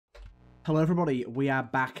Hello everybody, we are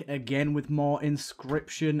back again with more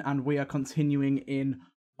Inscryption and we are continuing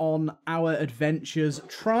on our adventures,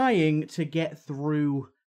 trying to get through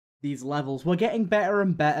these levels. We're getting better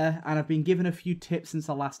and better, and I've been given a few tips since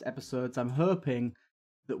the last episodes. I'm hoping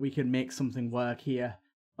that we can make something work here.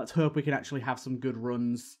 Let's hope we can actually have some good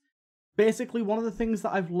runs. Basically, one of the things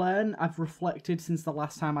that I've learned, I've reflected since the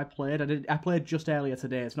last time I played. I played just earlier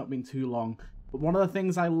today, it's not been too long. But one of the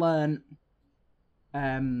things I learned,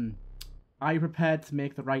 are you prepared to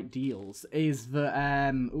make the right deals? Is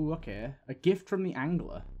that, ooh, okay. A gift from the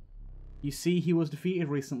angler. You see, he was defeated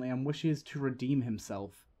recently and wishes to redeem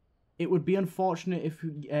himself. It would be unfortunate if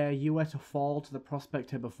you were to fall to the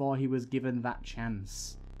prospector before he was given that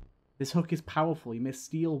chance. This hook is powerful. You may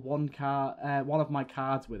steal one of my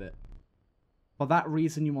cards with it. For that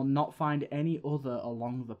reason, you will not find any other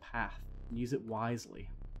along the path. Use it wisely.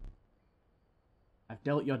 I've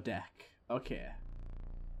dealt your deck. Okay.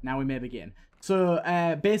 Now we may begin. So,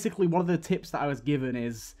 basically, one of the tips that I was given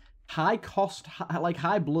is high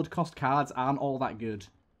blood cost cards aren't all that good.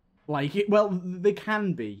 Well, they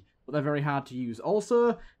can be, but they're very hard to use.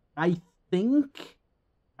 Also, I think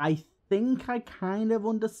I kind of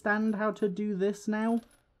understand how to do this now.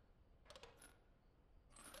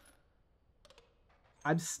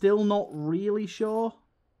 I'm still not really sure.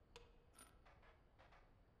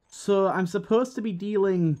 So, I'm supposed to be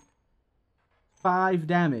dealing 5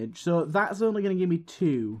 damage, so that's only going to give me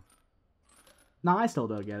 2. No, I still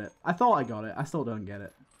don't get it. I thought I got it. I still don't get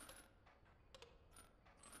it.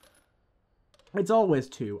 It's always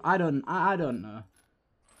 2. I don't know.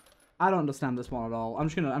 I don't understand this one at all. I'm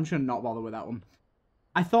just gonna not bother with that one.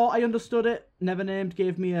 I thought I understood it. Never Named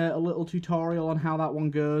gave me a little tutorial on how that one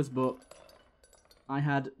goes, but I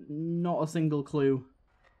had not a single clue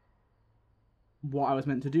what I was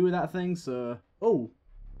meant to do with that thing, so... Oh!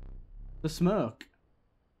 The smoke.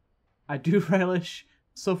 I do relish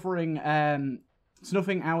snuffing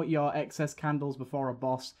out your excess candles before a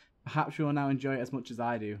boss. Perhaps you will now enjoy it as much as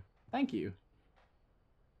I do. Thank you.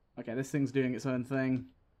 Okay, this thing's doing its own thing.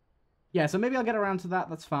 Yeah, so maybe I'll get around to that.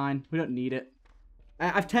 That's fine. We don't need it.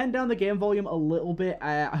 I've turned down the game volume a little bit.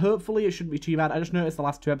 Hopefully it shouldn't be too bad. I just noticed the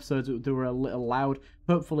last 2 episodes they were a little loud.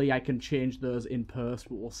 Hopefully I can change those in post,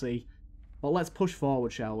 but we'll see. But let's push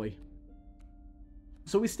forward, shall we?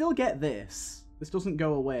 So we still get this. This doesn't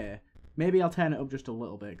go away. Maybe I'll turn it up just a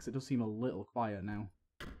little bit, because it does seem a little quiet now.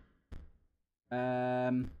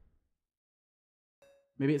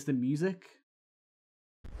 Maybe it's the music?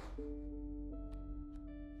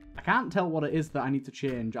 I can't tell what it is that I need to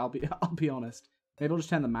change, I'll be honest. Maybe I'll just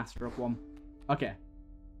turn the master up one. Okay.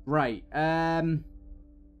 Right,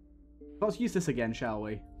 let's use this again, shall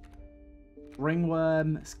we?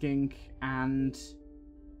 Ringworm, skink, and...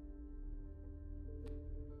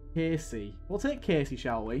 Casey. We'll take Casey,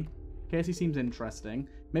 shall we? Casey seems interesting.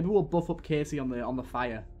 Maybe we'll buff up Casey on the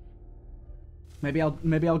fire. Maybe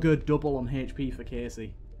I'll go double on HP for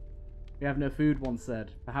Casey. We have no food, one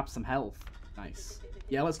said. Perhaps some health. Nice.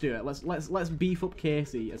 Yeah, let's do it. Let's beef up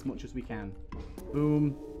Casey as much as we can.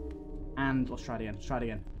 Boom. And let's try it again. Let's try it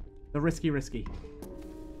again. The risky.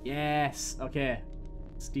 Yes. Okay.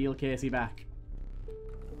 Steal Casey back.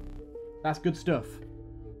 That's good stuff.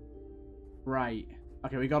 Right.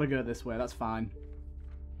 Okay, we gotta go this way, that's fine.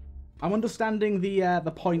 I'm understanding the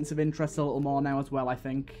points of interest a little more now as well, I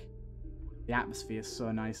think. The atmosphere is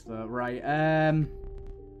so nice though. Right,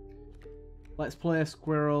 let's play a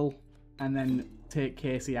squirrel and then take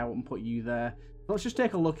Casey out and put you there. Let's just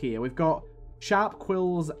take a look here. We've got sharp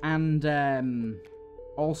quills and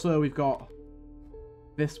also we've got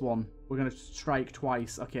this one. We're gonna strike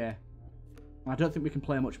twice, okay. I don't think we can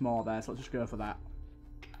play much more there, so let's just go for that.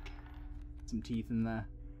 Some teeth in there.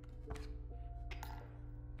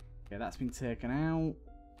 Okay, that's been taken out.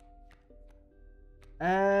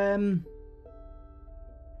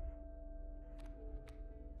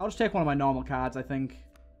 I'll just take one of my normal cards, I think.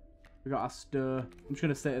 We got our stir. I'm just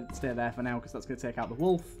gonna stay there for now because that's gonna take out the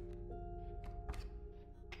wolf.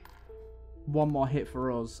 One more hit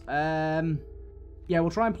for us. Yeah, we'll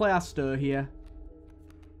try and play our stir here.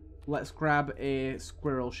 Let's grab a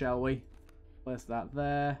squirrel, shall we? Place that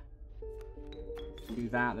there. Do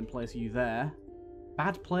that, then place you there.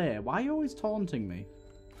 Bad player. Why are you always taunting me?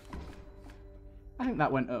 I think that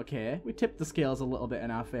went okay. We tipped the scales a little bit in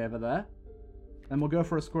our favour there. Then we'll go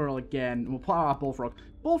for a squirrel again, and we'll put out our bullfrog.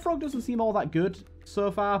 Bullfrog doesn't seem all that good so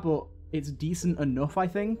far, but it's decent enough, I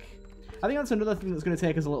think. I think that's another thing that's going to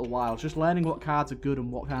take us a little while. Just learning what cards are good and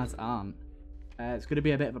what cards aren't. It's going to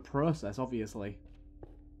be a bit of a process, obviously.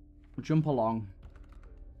 We'll jump along.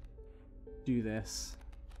 Do this.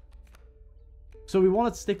 So we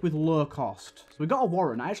want to stick with low cost. So we got a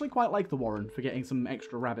warren. I actually quite like the warren for getting some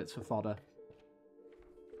extra rabbits for fodder.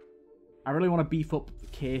 I really want to beef up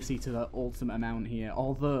Casey to the ultimate amount here.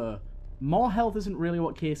 Although, more health isn't really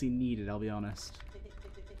what Casey needed, I'll be honest.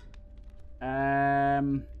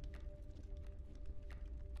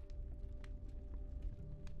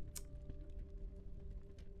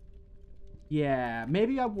 Yeah,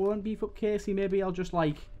 maybe I won't beef up Casey. Maybe I'll just,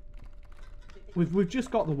 like... We've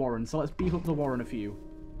just got the warren, so let's beef up the warren a few.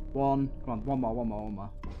 Come on, one more.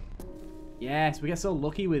 Yes, we get so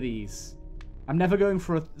lucky with these. I'm never going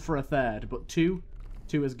for a third, but two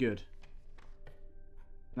is good.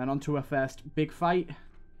 And then on to our first big fight.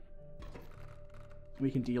 We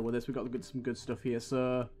can deal with this. We've got some good stuff here.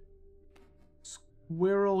 So,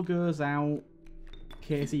 Squirrel goes out.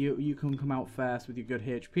 Casey, you can come out first with your good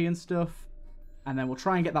HP and stuff. And then we'll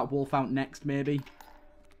try and get that wolf out next, maybe.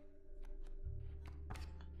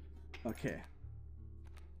 Okay.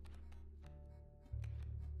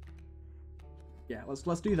 Yeah,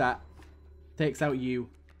 let's do that. Takes out you.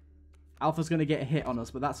 Alpha's going to get a hit on us,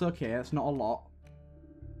 but that's okay. That's not a lot.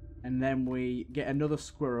 And then we get another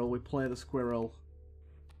squirrel. We play the squirrel.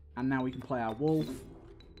 And now we can play our wolf.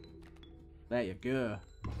 There you go.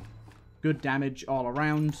 Good damage all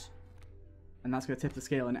around. And that's going to tip the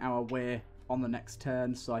scale in our way on the next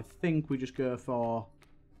turn. So I think we just go for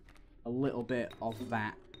a little bit of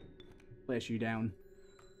that. Place you down.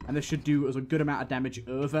 And this should do us a good amount of damage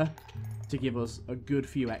over to give us a good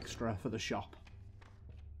few extra for the shop.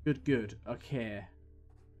 Good. Okay.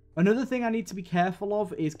 Another thing I need to be careful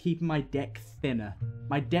of is keeping my deck thinner.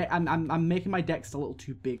 My deck, I'm making my decks a little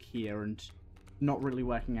too big here and not really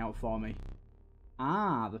working out for me.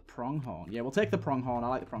 Ah, the pronghorn. Yeah, we'll take the pronghorn. I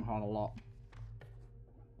like the pronghorn a lot.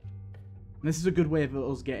 And this is a good way of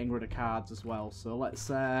us getting rid of cards as well. So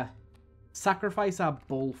let's sacrifice our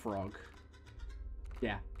bullfrog.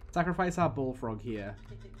 Yeah, sacrifice our bullfrog here.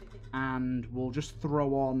 And we'll just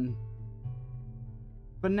throw on...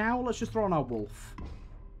 For now, let's just throw on our wolf.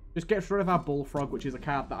 Just get rid of our bullfrog, which is a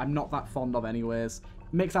card that I'm not that fond of anyways.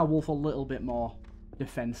 Makes our wolf a little bit more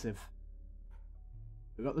defensive.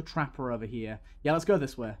 We've got the trapper over here. Yeah, let's go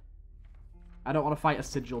this way. I don't want to fight a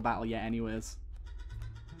sigil battle yet anyways.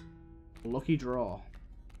 Lucky draw.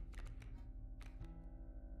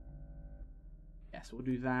 Yeah, so we'll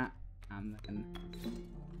do that. And then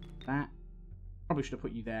that. Probably should have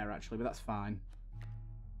put you there actually, but that's fine.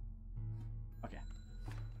 Okay.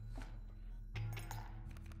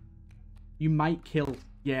 You might kill...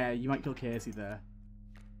 Yeah, you might kill Casey there.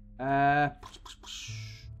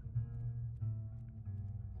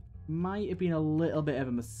 Might have been a little bit of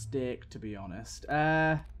a mistake, to be honest.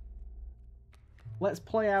 Let's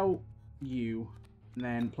play out you, and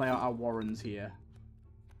then play out our warrens here.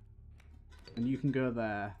 And you can go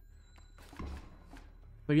there.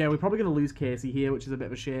 So yeah, we're probably going to lose Casey here, which is a bit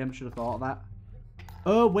of a shame. Should have thought of that.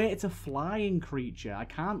 Oh, wait, it's a flying creature. I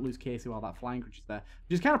can't lose Casey while that flying creature's there.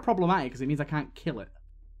 Which is kind of problematic, because it means I can't kill it.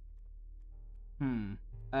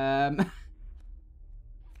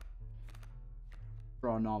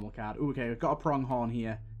 Draw a normal card. Ooh, okay, we've got a pronghorn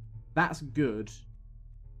here. That's good.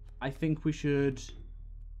 I think we should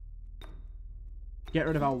get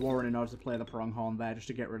rid of our warren in order to play the pronghorn there, just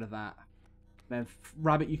to get rid of that. Then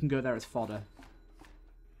rabbit, you can go there as fodder.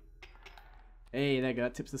 Hey, there you go.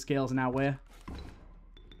 It tips the scales in our way.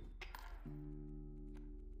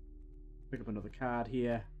 Pick up another card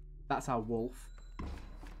here. That's our wolf.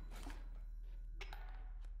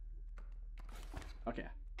 Okay.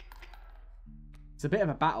 It's a bit of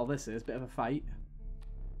a battle, this is. A bit of a fight.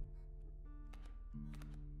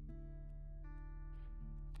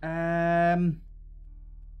 I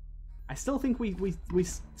still think we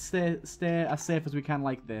stay as safe as we can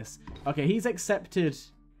like this. Okay, he's accepted...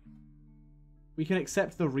 We can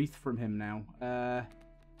accept the wreath from him now.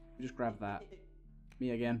 Just grab that.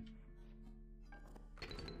 Me again.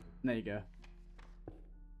 There you go.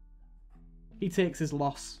 He takes his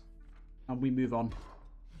loss. And we move on.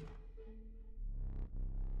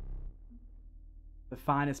 The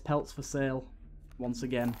finest pelts for sale. Once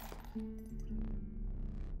again.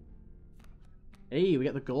 Hey, we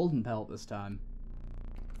get the golden pelt this time.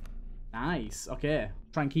 Nice. Okay.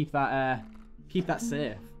 Try and keep that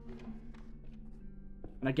safe.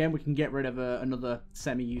 And again, we can get rid of another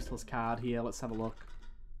semi-useless card here. Let's have a look.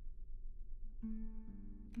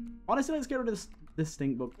 Honestly, let's get rid of this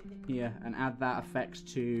stink book here and add that effect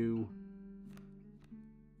to...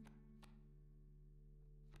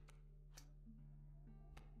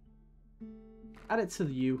 Add it to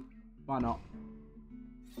the U. Why not?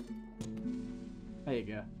 There you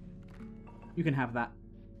go. You can have that.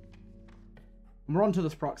 And we're on to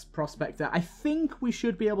this prospector. I think we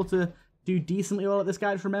should be able to do decently well at this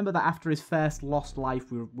guy. Just remember that after his first lost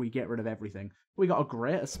life, we get rid of everything. We got a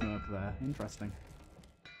greater smoke there. Interesting.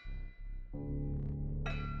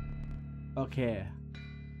 Okay.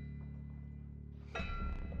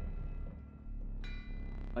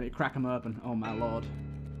 Let me crack him open. Oh my lord.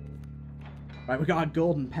 Right, we got a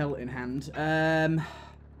golden pelt in hand. So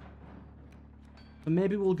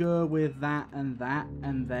maybe we'll go with that, and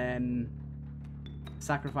then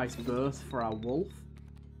sacrifice both for our wolf.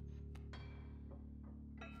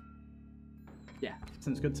 Yeah,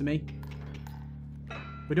 sounds good to me.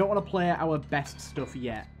 We don't want to play our best stuff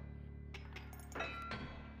yet.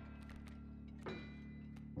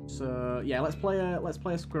 So yeah, let's play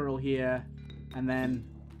a squirrel here, and then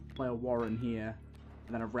play a warren here,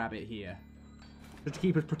 and then a rabbit here, just to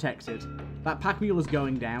keep us protected. That pack mule is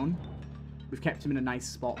going down. We've kept him in a nice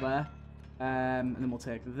spot there, and then we'll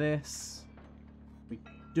take this. We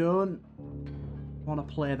don't want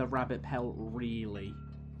to play the rabbit pelt really.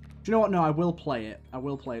 Do you know what? No, I will play it. I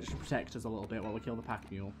will play it just to protect us a little bit while we kill the pack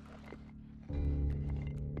mule.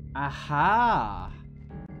 Aha!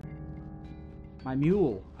 My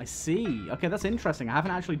mule. I see. Okay, that's interesting. I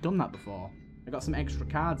haven't actually done that before. I got some extra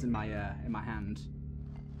cards in my hand.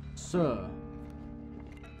 So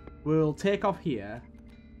we'll take off here.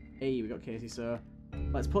 Hey, we got Casey. So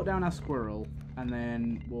let's put down our squirrel, and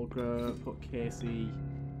then we'll go put Casey.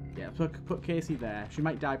 Yeah, put Casey there. She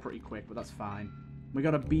might die pretty quick, but that's fine. We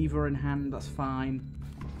got a beaver in hand. That's fine.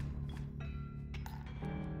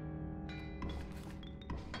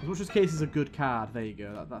 As much as Casey's a good card, there you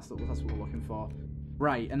go. That's what we're looking for.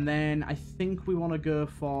 Right, and then I think we want to go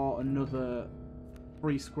for another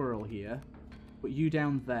free squirrel here. Put you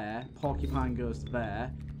down there. Porcupine goes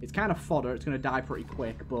there. It's kind of fodder. It's going to die pretty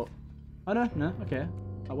quick, but... Oh, no, okay.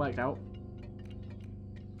 That worked out.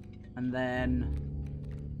 And then...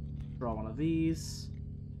 draw one of these.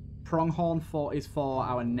 Pronghorn is for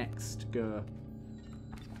our next go.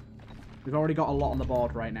 We've already got a lot on the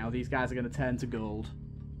board right now. These guys are going to turn to gold.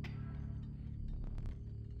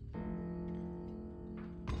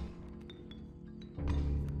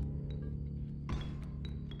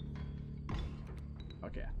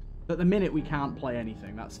 Okay. At the minute, we can't play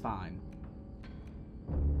anything. That's fine.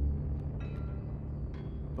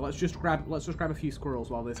 But let's just grab a few squirrels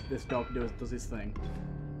while this dog does his thing.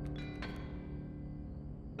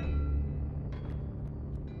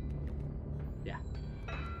 Yeah.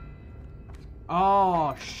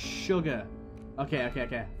 Oh, sugar.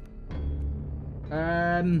 Okay.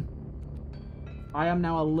 I am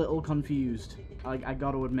now a little confused. I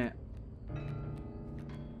got to admit.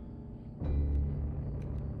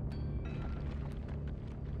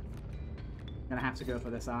 Gonna have to go for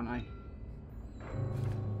this, aren't I?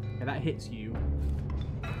 Okay, that hits you.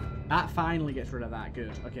 That finally gets rid of that.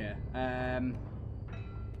 Good. Okay. Grab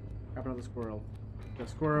another squirrel. The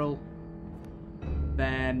squirrel.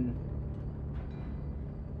 Then...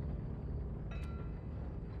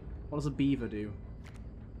 what does a beaver do?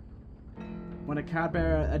 When a card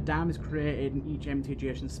bearer, a dam is created in each empty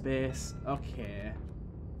adjacent space. Okay.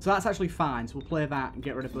 So that's actually fine. So we'll play that and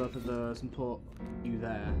get rid of both of those and put you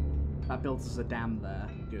there. That builds us a dam there.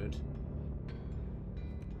 Good.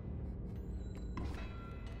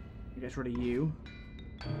 Gets rid of you.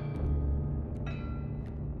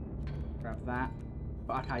 Grab that.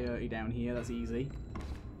 Put a coyote down here. That's easy.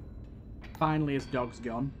 Finally, his dog's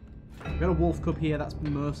gone. We've got a wolf cub here. That's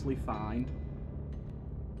mostly fine.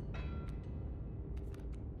 I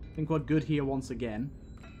think we're good here once again.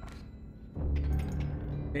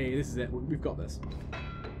 Hey, this is it. We've got this.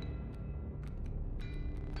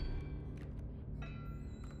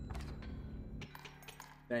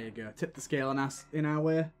 There you go. Tip the scale in our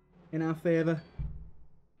favour.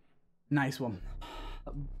 Nice one.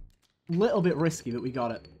 A little bit risky, but we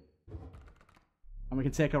got it. And we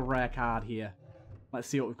can take a rare card here. Let's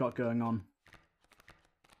see what we've got going on.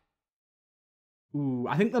 Ooh,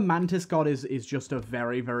 I think the Mantis God is just a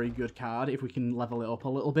very, very good card if we can level it up a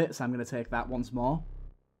little bit, so I'm going to take that once more.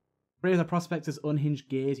 Raise a prospector's unhinged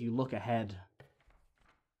gaze, you look ahead.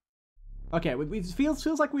 Okay, it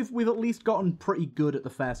feels like we've at least gotten pretty good at the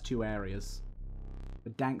first two areas.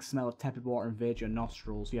 The dank smell of tepid water invades your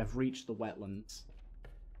nostrils. You have reached the wetlands.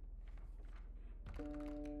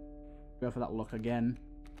 Go for that look again.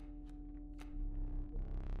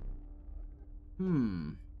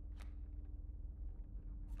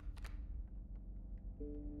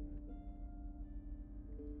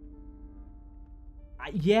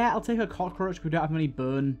 Yeah, I'll take a cockroach because we don't have many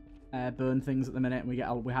burn things at the minute,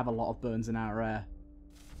 and we have a lot of burns in our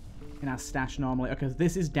stash normally. Okay,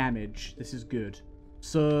 this is damage. This is good.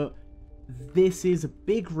 So This is a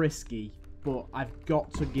big risky, but I've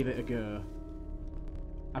got to give it a go.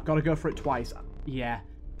 I've got to go for it twice. Yeah.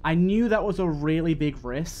 I knew that was a really big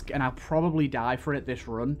risk, and I'll probably die for it this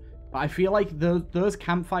run. But I feel like those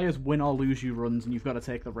campfires win or lose you runs, and you've got to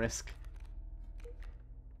take the risk.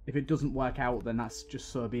 If it doesn't work out, then that's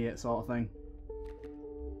just so be it sort of thing.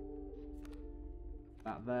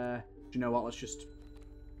 That there. Do you know what? Let's just...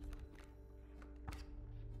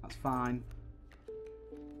 That's fine.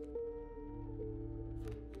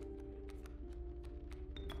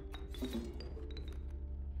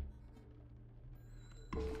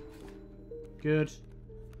 Good.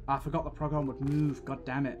 I forgot the program would move. God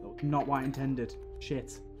damn it. Not what I intended.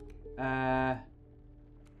 Shit. Pick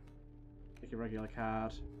a regular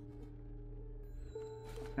card.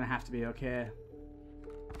 Gonna have to be okay.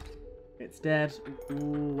 It's dead.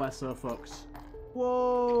 Ooh, we're so fucked.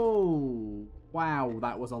 Whoa! Wow,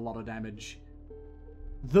 that was a lot of damage.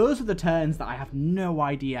 Those are the turns that I have no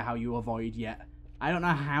idea how you avoid yet. I don't know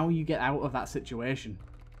how you get out of that situation.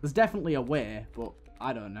 There's definitely a way, but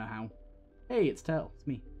I don't know how. Hey, it's Turtle. It's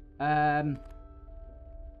me. Yeah,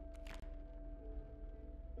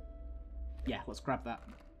 let's grab that.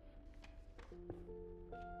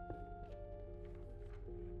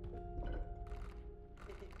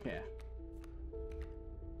 Okay.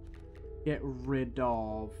 Get rid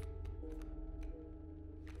of...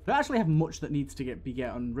 I don't actually have much that needs to be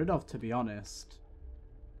gotten rid of, to be honest.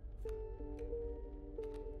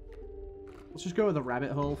 Let's just go with the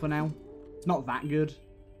rabbit hole for now. It's not that good.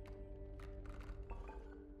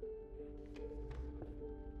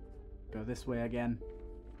 Go this way again.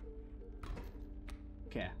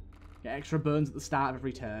 Okay. Get extra burns at the start of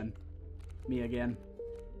every turn. Me again.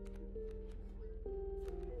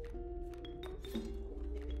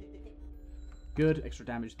 Good. Extra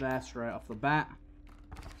damage there straight off the bat.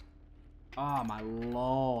 Oh my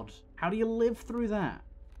lord. How do you live through that?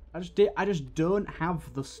 I just don't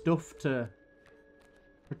have the stuff to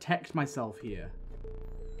protect myself here.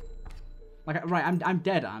 Like, right, I'm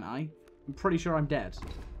dead, aren't I? I'm pretty sure I'm dead.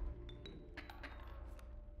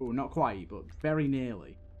 Oh, not quite, but very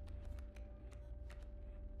nearly.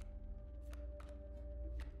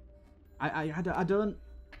 I don't...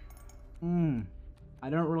 I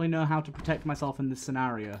don't really know how to protect myself in this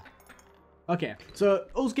scenario. Okay, so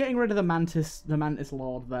us getting rid of the Mantis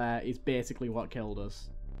Lord there is basically what killed us.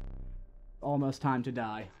 Almost time to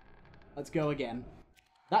die. Let's go again.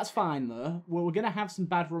 That's fine, though. We're going to have some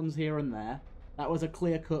bad runs here and there. That was a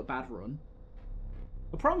clear-cut bad run.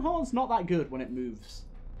 The Pronghorn's not that good when it moves.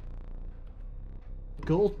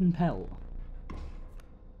 Golden Pelt.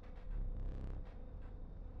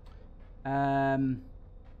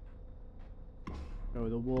 Go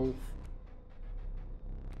with the wolf.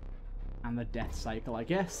 And the death cycle, I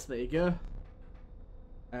guess. There you go.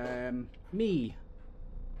 Me.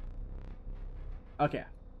 Okay.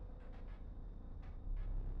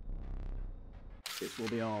 This will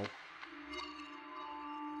be all.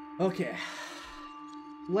 Okay.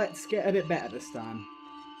 Let's get a bit better this time.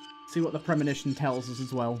 See what the premonition tells us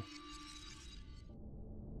as well.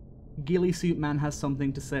 Ghillie Suit Man has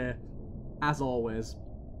something to say, as always.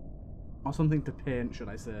 Or something to paint, should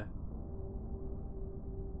I say.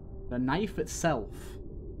 The knife itself.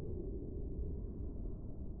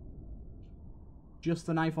 Just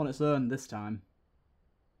the knife on its own this time.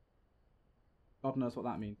 God knows what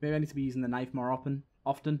that means. Maybe I need to be using the knife more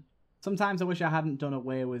often. Sometimes I wish I hadn't done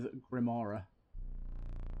away with Grimora.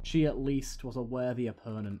 She at least was a worthy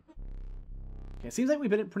opponent. Okay, it seems like we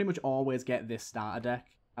pretty much always get this starter deck.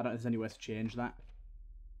 I don't know if there's any way to change that.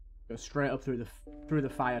 Go straight up through the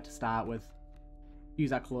fire to start with.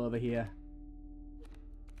 Use our clover here.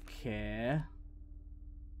 Okay.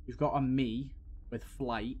 We've got a me with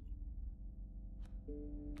flight.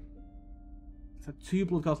 So 2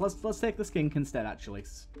 blood cost. Let's take the skink instead, actually.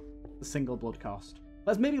 The single blood cost.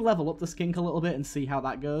 Let's maybe level up the skink a little bit and see how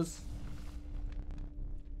that goes.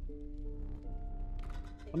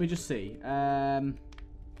 Let me just see.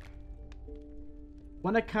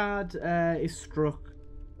 When a card is struck,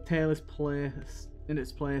 tail is placed in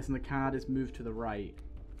its place and the card is moved to the right.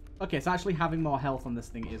 Okay, so actually having more health on this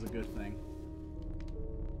thing is a good thing.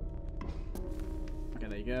 Okay,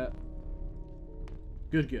 there you go.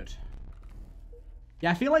 Good.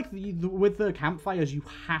 Yeah, I feel like with the campfires, you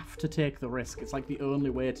have to take the risk. It's like the only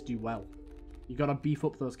way to do well. You gotta beef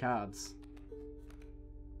up those cards.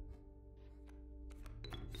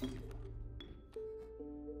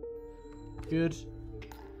 Good.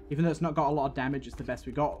 Even though it's not got a lot of damage, it's the best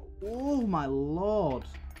we got. Oh my lord.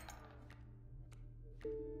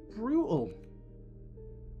 Brutal.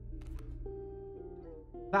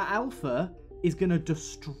 That alpha is going to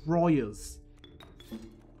destroy us.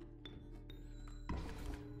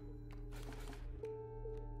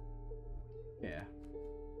 Yeah.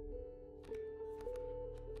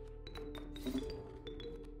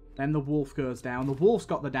 Then the wolf goes down. The wolf's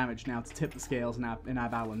got the damage now to tip the scales in our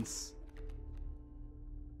balance.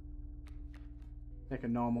 Take a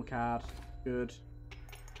normal card. Good.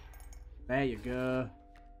 There you go.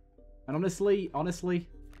 And honestly,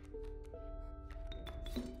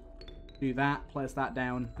 do that, place that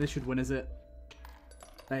down. This should win, is it?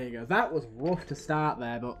 There you go. That was rough to start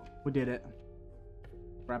there, but we did it.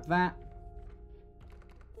 Grab that.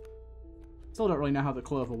 Still don't really know how the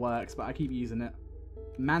clover works, but I keep using it.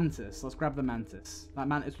 Mantis. Let's grab the mantis. That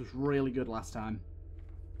mantis was really good last time.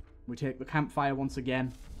 We take the campfire once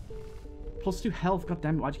again. +2 health. God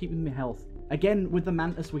damn it, why'd you keep giving me health? Again, with the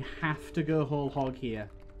mantis, we have to go whole hog here.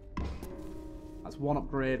 That's 1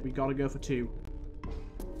 upgrade. We gotta go for 2.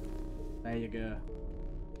 There you go.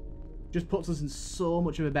 Just puts us in so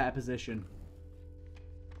much of a better position.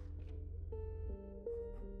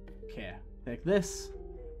 Okay, take this.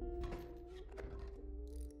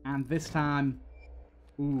 And this time...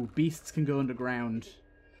 Ooh, beasts can go underground.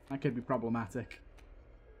 That could be problematic.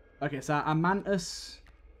 Okay, so our mantis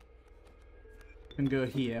can go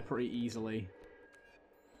here pretty easily.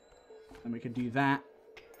 And we can do that.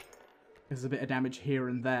 There's a bit of damage here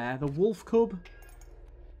and there. The wolf cub...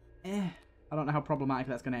 I don't know how problematic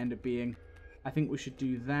that's going to end up being. I think we should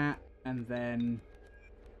do that, and then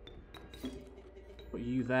put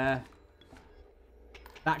you there.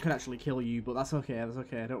 That could actually kill you, but that's okay, that's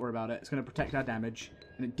okay, don't worry about it. It's going to protect our damage,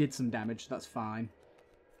 and it did some damage, that's fine.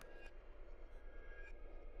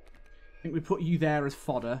 I think we put you there as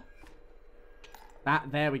fodder.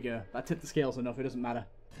 There we go. That tipped the scales enough, it doesn't matter.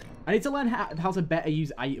 I need to learn how to better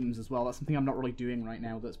use items as well. That's something I'm not really doing right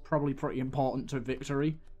now that's probably pretty important to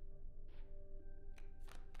victory.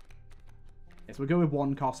 Okay, so we'll go with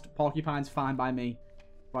 1 cost. Porcupine's fine by me.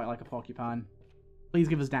 Quite like a porcupine. Please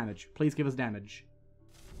give us damage. Please give us damage.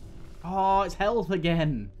 Oh, it's health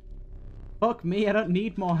again. Fuck me, I don't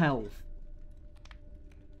need more health.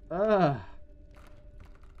 Ugh.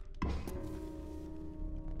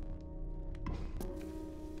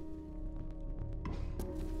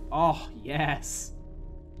 Oh, yes.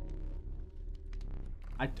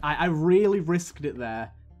 I really risked it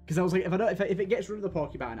there. Because I was like, if it gets rid of the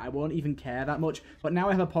porcupine, I won't even care that much. But now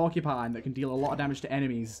I have a porcupine that can deal a lot of damage to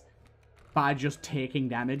enemies by just taking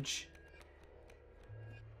damage.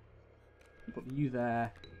 Put you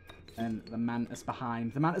there, and the mantis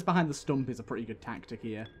behind. The mantis behind the stump is a pretty good tactic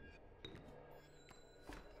here.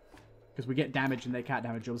 Because we get damage and they can't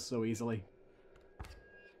damage us so easily.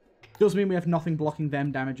 Does mean we have nothing blocking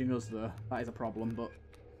them damaging us though. That is a problem, but...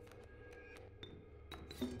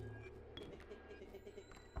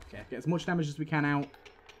 Okay, get as much damage as we can out.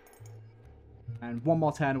 And 1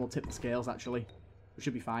 more turn and we'll tip the scales, actually. We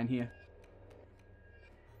should be fine here.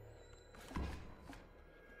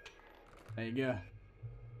 There you go.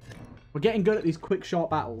 We're getting good at these quick, short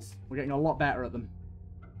battles. We're getting a lot better at them.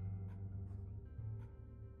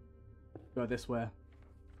 Go this way.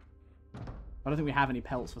 I don't think we have any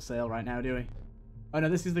pelts for sale right now, do we? Oh no,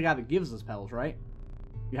 this is the guy that gives us pelts, right?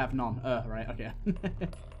 You have none. Right, okay.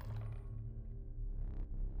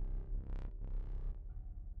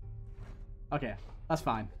 Okay, that's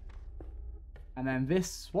fine. And then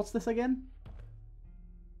this... What's this again?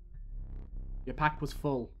 Your pack was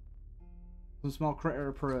full. Some small critter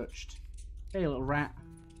approached. Hey, little rat.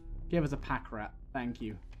 Give us a pack rat. Thank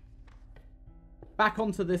you. Back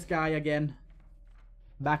onto this guy again.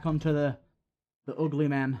 Back onto the ugly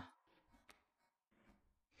man.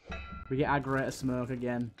 We get our greater smoke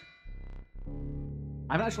again.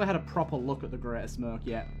 I haven't actually had a proper look at the greater smoke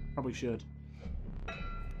yet. Probably should.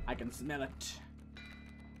 I can smell it.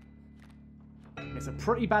 It's a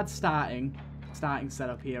pretty bad starting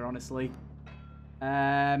setup here, honestly.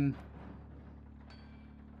 Go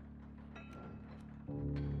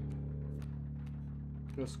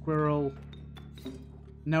squirrel.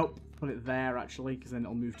 Nope. Put it there, actually, because then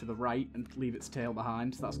it'll move to the right and leave its tail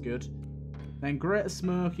behind, so that's good. Then greater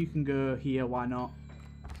smoke, you can go here, why not?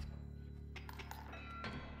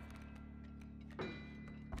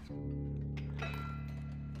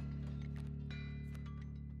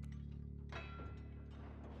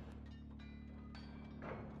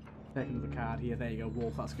 Take another card here, there you go,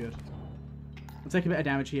 wolf, that's good. We'll take a bit of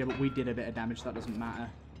damage here, but we did a bit of damage, so that doesn't matter.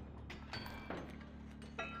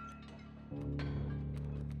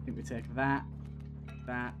 I think we take that,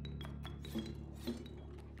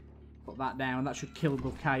 put that down, that should kill the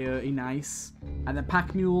coyote, nice. And then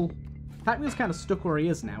Pack Mule's kind of stuck where he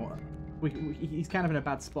is now. He's kind of in a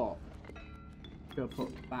bad spot. Go put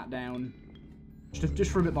that down.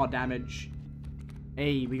 Just for a bit more damage.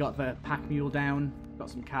 Hey, we got the pack mule down. Got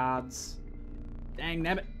some cards. Dang,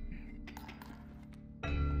 damn it.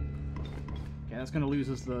 Okay, that's going to lose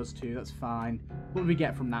us those two. That's fine. What did we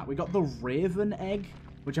get from that? We got the raven egg,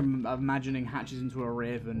 which I'm imagining hatches into a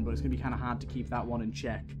raven, but it's going to be kind of hard to keep that one in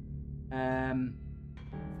check.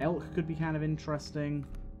 Elk could be kind of interesting.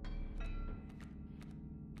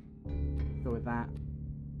 Go with that.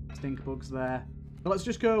 Stink bugs there. But let's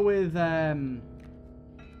just go with our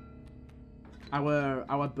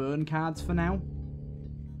burn cards for now.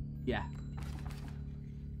 Yeah.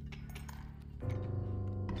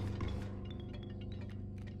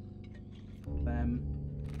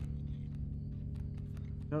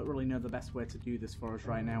 Don't really know the best way to do this for us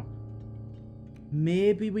right now.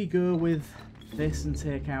 Maybe we go with this and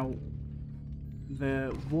take out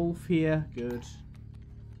the wolf here. Good.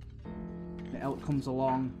 The elk comes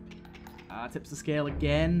along. Tips the scale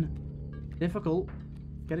again. Difficult.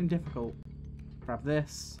 Getting difficult. Grab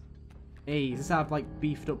this. Hey, does this have like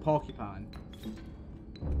beefed up porcupine?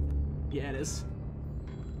 Yeah, it is.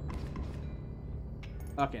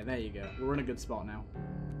 Okay, there you go. We're in a good spot now.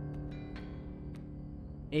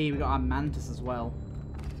 Hey, we got our mantis as well.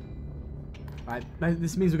 Right,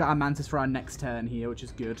 this means we got our mantis for our next turn here, which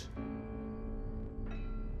is good.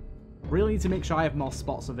 Really need to make sure I have more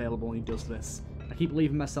spots available when he does this. I keep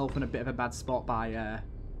leaving myself in a bit of a bad spot by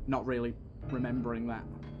not really remembering that.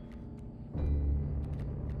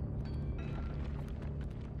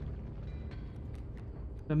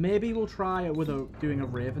 So maybe we'll try it with doing a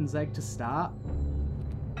raven's egg to start.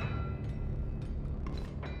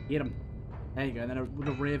 Get him. There you go, and then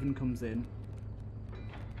the raven comes in.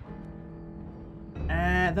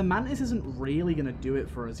 The mantis isn't really going to do it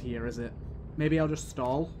for us here, is it? Maybe I'll just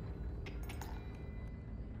stall.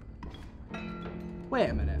 Wait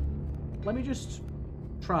a minute. Let me just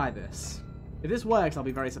try this. If this works, I'll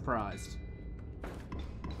be very surprised.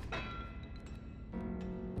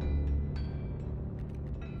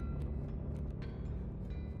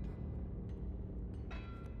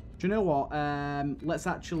 Do you know what? Let's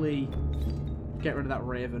actually get rid of that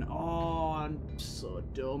raven. Oh, I'm so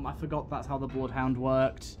dumb. I forgot that's how the bloodhound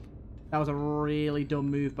worked. That was a really dumb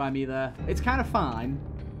move by me there. It's kind of fine.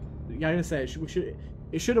 I gotta say,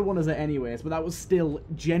 it should have won us it anyways, but that was still,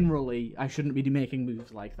 generally, I shouldn't be making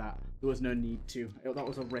moves like that. There was no need to. That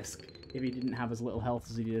was a risk if he didn't have as little health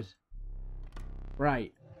as he did.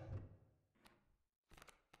 Right.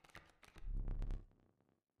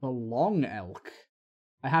 The long elk.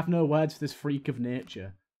 I have no words for this freak of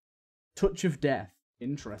nature. Touch of death.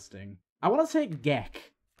 Interesting. I want to take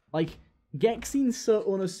Gek. Like, Gek seems so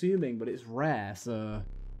unassuming, but it's rare, so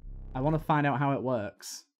I want to find out how it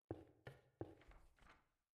works.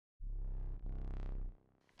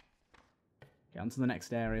 Get on to the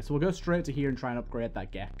next area. So we'll go straight to here and try and upgrade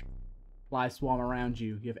that Gek. Fly swarm around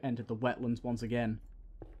you. You've entered the wetlands once again.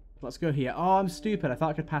 Let's go here. Oh, I'm stupid. I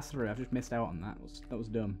thought I could pass through. I've just missed out on that. That was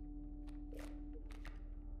dumb.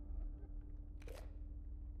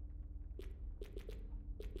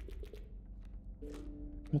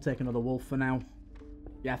 We'll take another wolf for now.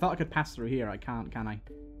 Yeah, I thought I could pass through here. I can't, can I?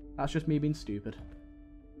 That's just me being stupid.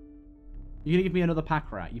 You're gonna give me another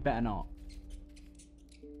pack rat? You better not.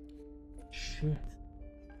 Shit.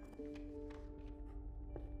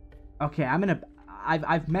 Okay,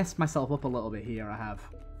 I've messed myself up a little bit here, I have.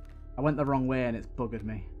 I went the wrong way and it's buggered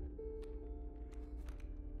me.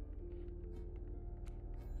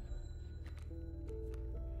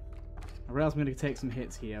 I realise I'm gonna take some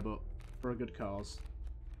hits here, but for a good cause.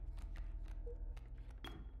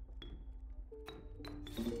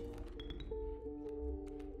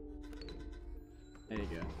 There you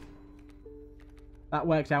go. That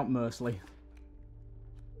worked out mostly.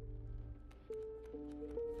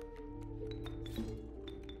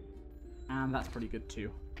 And that's pretty good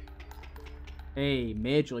too. Hey,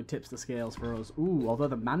 majorly tips the scales for us. Ooh, although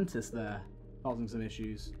the mantis there causing some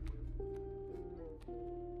issues.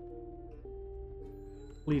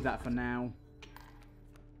 Leave that for now.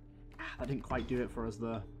 That didn't quite do it for us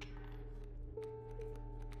though.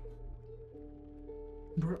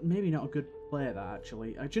 Maybe not a good play that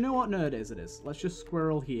actually. Do you know what? No, it is. It is. Let's just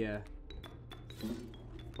squirrel here.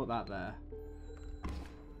 Put that there.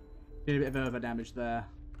 Did a bit of over damage there.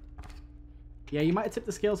 Yeah, you might have tipped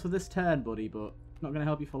the scales for this turn, buddy, but not going to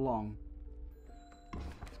help you for long.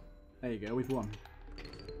 There you go. We've won.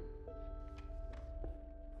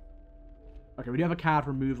 Okay, we do have a card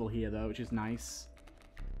removal here though, which is nice.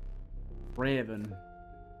 Raven.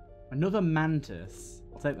 Another mantis.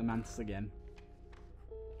 I'll take the mantis again.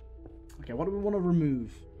 Okay, what do we want to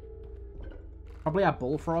remove? Probably our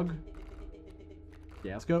bullfrog.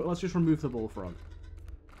 Yeah, let's go. Let's just remove the bullfrog.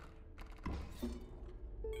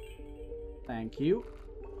 Thank you.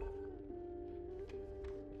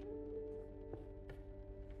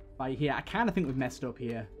 By here, I kind of think we've messed up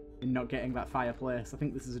here in not getting that fireplace. I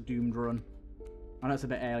think this is a doomed run. I know it's a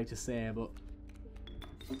bit early to say, but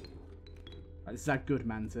right, this is our good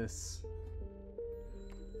mantis.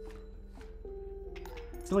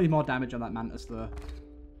 Still need more damage on that mantis, though.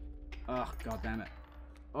 Oh, god damn it.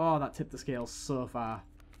 Oh, that tipped the scale so far.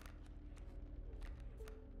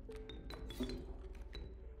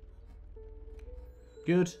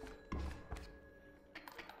 Good.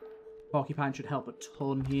 Porcupine should help a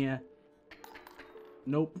ton here.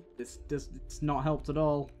 Nope, it's not helped at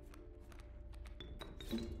all.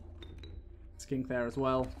 Skink there as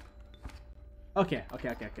well. Okay.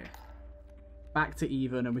 Back to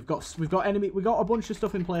even, and we've got a bunch of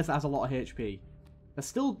stuff in place that has a lot of HP. They're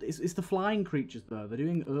still, it's the flying creatures though. They're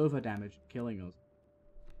doing over damage, killing us,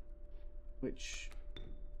 which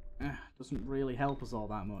doesn't really help us all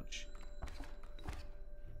that much.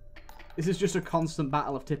 This is just a constant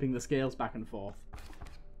battle of tipping the scales back and forth.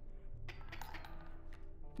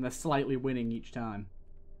 And they're slightly winning each time.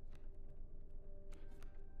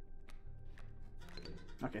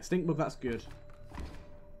 Okay, stink bug, that's good.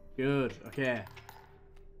 Good, okay.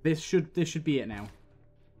 This should be it now.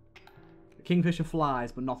 The kingfisher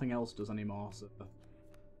flies, but nothing else does anymore, so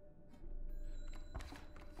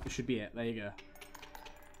this should be it. There you go.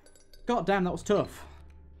 God damn, that was tough.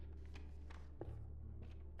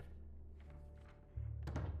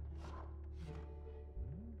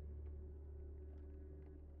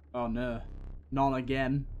 Oh no. Not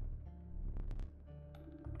again.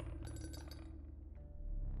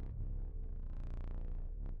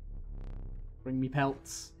 Bring me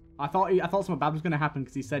pelts. I thought something bad was going to happen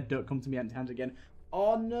because he said don't come to me empty-handed again.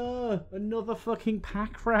 Oh no! Another fucking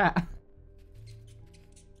pack rat.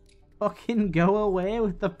 Fucking go away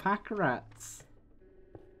with the pack rats.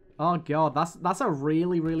 Oh god, that's a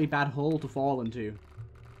really, really bad hole to fall into.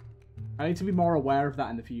 I need to be more aware of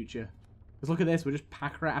that in the future. Because look at this, we're just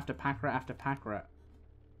pack rat after pack rat after pack rat.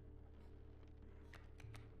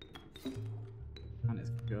 And let's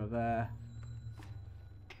go there.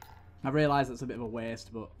 I realise that's a bit of a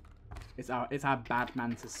waste, but it's our bad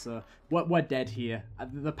mantis, so we're dead here.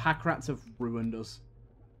 The pack rats have ruined us.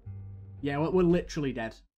 Yeah, we're literally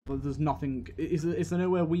dead. But there's nothing. Is there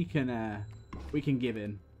nowhere we can give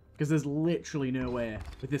in? Because there's literally no way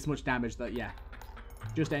with this much damage that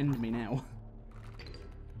just end me now.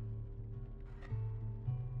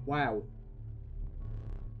 Wow.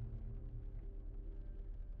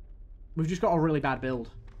 We've just got a really bad build.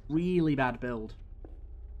 Really bad build.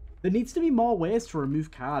 There needs to be more ways to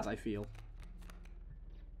remove cards, I feel.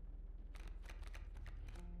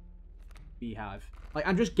 Beehive. Like,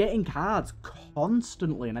 I'm just getting cards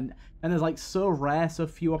constantly, and there's like so rare, so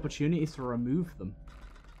few opportunities to remove them.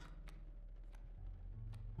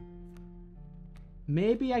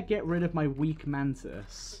 Maybe I get rid of my weak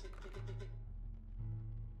mantis.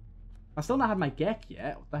 I've still not had my Gek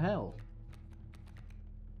yet. What the hell?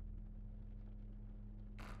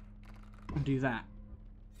 I'll do that.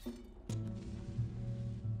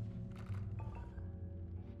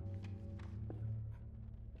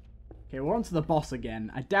 Okay, we're on to the boss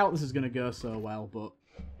again. I doubt this is going to go so well, but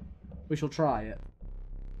we shall try it.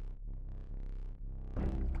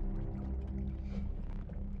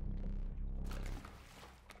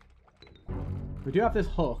 We do have this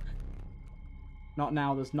hook. Not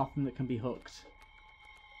now, there's nothing that can be hooked.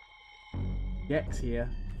 Gek's here.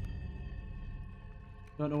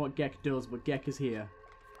 Don't know what Gek does, but Gek is here.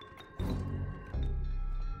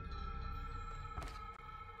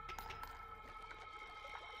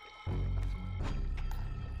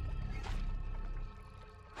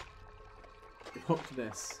 We've hooked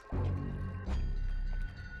this.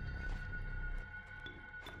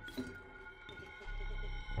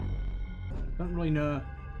 Don't really know.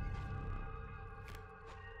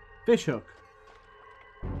 Fish hook.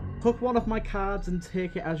 Hook one of my cards and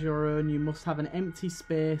take it as your own. You must have an empty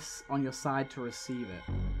space on your side to receive it.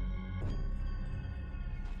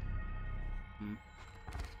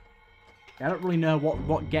 Yeah, I don't really know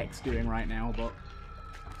what Gek's doing right now, but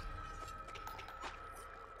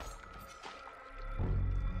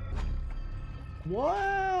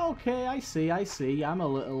whoa, okay, I see. I'm a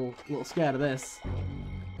little scared of this.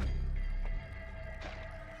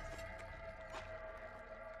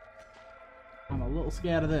 I'm a little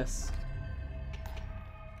scared of this.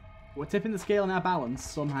 We're tipping the scale in our balance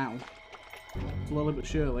somehow. Slowly but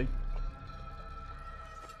surely.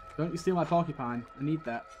 Don't you steal my porcupine. I need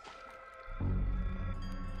that.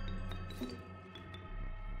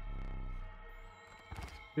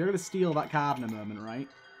 You're going to steal that card in a moment, right?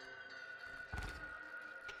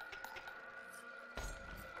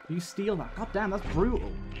 You steal that? God damn, that's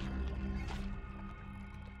brutal.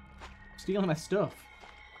 Stealing my stuff.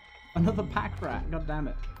 Another pack rat. God damn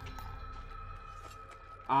it.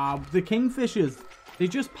 Ah, the kingfishers. They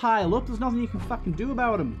just pile up. There's nothing you can fucking do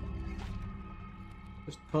about them.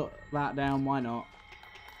 Just put that down. Why not?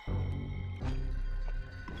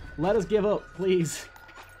 Let us give up, please.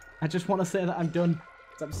 I just want to say that I'm done.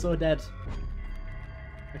 Because I'm so dead.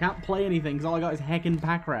 I can't play anything because all I got is heckin'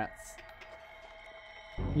 pack rats.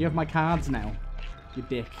 You have my cards now. You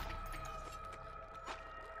dick.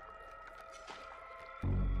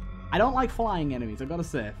 I don't like flying enemies, I've got to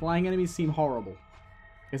say. Flying enemies seem horrible.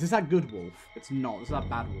 Is this that good wolf? It's not. This is that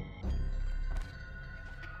bad wolf.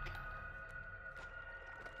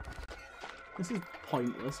 This is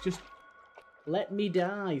pointless. Just let me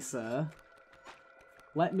die, sir.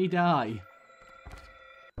 Let me die.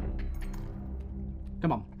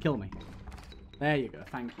 Come on, kill me. There you go.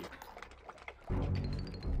 Thank you.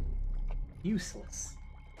 Useless.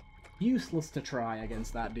 Useless to try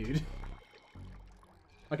against that dude.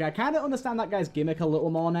 Okay, I kind of understand that guy's gimmick a little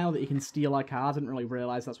more now that he can steal our cards. I didn't really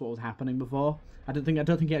realise that's what was happening before. I don't think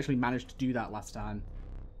he actually managed to do that last time.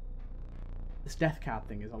 This death card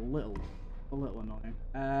thing is a little annoying.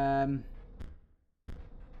 Yeah,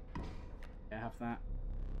 have that.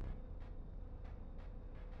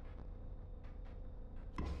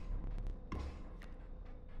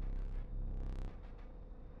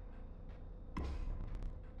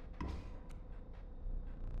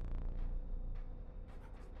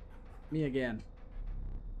 Me again.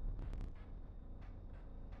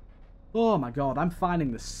 Oh my god, I'm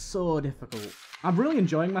finding this so difficult. I'm really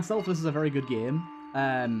enjoying myself. This is a very good game.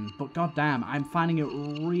 But goddamn, I'm finding it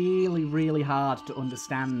really, really hard to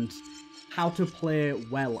understand how to play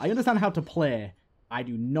well. I understand how to play. I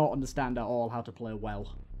do not understand at all how to play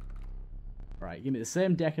well. Right, give me the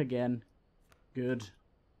same deck again. Good.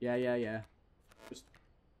 Yeah. Just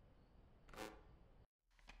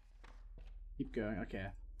keep going. Okay.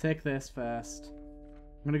 Take this first.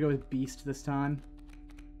 I'm going to go with Beast this time.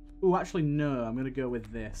 Oh, actually, no. I'm going to go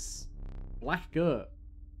with this. Black Goat.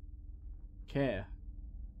 Okay.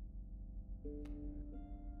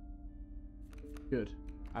 Good.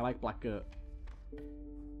 I like Black Goat.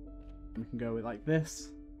 We can go with like this.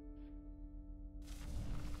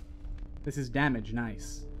 This is damage.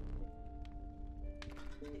 Nice.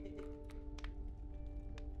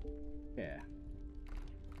 Yeah.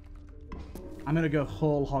 I'm gonna go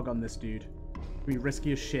whole hog on this dude. It'll be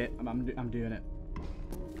risky as shit. I'm doing it.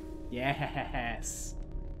 Yes.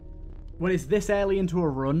 When it's this early into a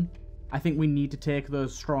run, I think we need to take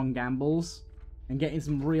those strong gambles. And getting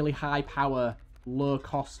some really high power, low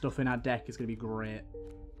cost stuff in our deck is gonna be great.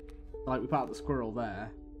 Like we put out the squirrel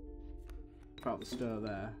there. Put out the stir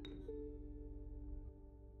there.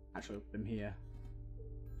 Actually, put him here.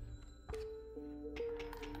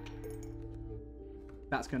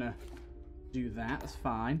 That's gonna do that, that's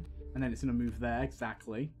fine. And then it's gonna move there,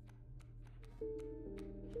 exactly.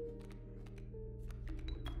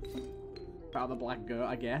 About the black goat,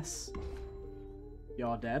 I guess.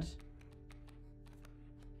 You're dead.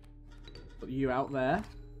 Put you out there.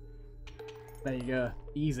 There you go.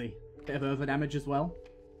 Easy. Bit of over damage as well.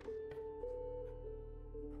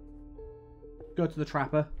 Go to the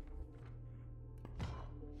trapper.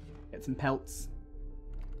 Get some pelts.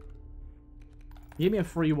 Give me a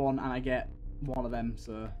free one and I get one of them,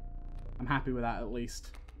 so I'm happy with that at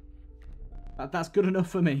least. That's good enough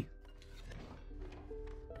for me.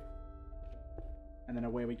 And then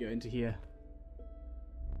away we go into here.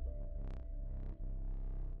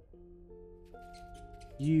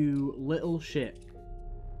 You little shit.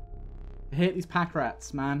 I hate these pack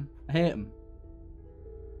rats, man. I hate them.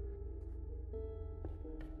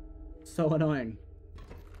 So annoying.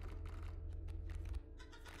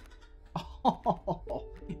 Oh,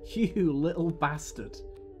 you little bastard.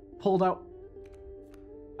 Pulled out.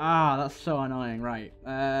 Ah, that's so annoying. Right. Put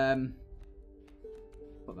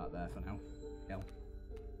that there for now. Hell.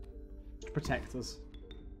 To protect us.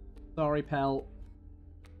 Sorry, pelt.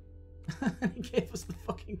 He gave us the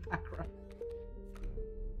fucking pack rat.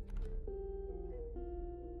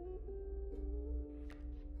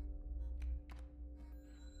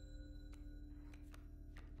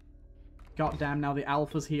 Goddamn, now the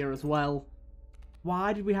alpha's here as well.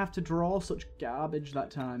 Why did we have to draw such garbage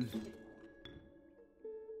that time?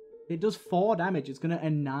 It does 4 damage. It's going to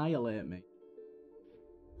annihilate me.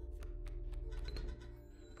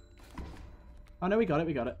 Oh no, we got it,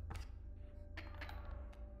 we got it.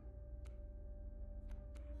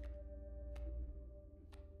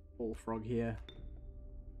 Bullfrog here.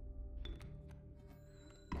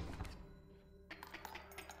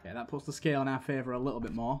 Okay, that puts the scale in our favour a little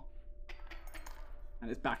bit more.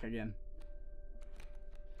 And it's back again.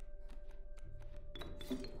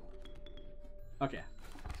 Okay.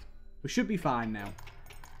 We should be fine now.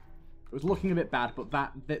 It was looking a bit bad, but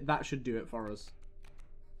that should do it for us.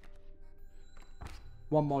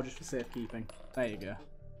 One more just for safekeeping. There you go.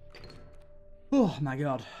 Oh my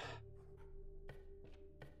god.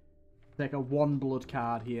 Take a 1 blood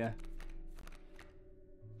card here.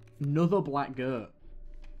 Another black goat.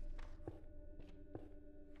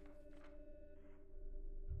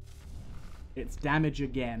 It's damage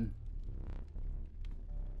again.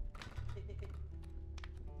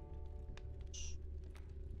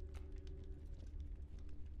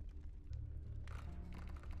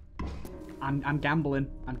 I'm gambling.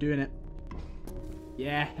 I'm doing it.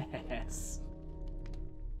 Yes.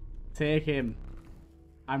 Take him.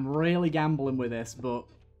 I'm really gambling with this, but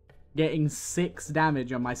getting 6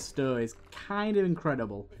 damage on my Stow is kind of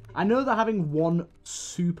incredible. I know that having 1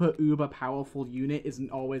 super uber powerful unit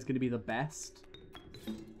isn't always going to be the best.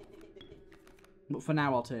 But for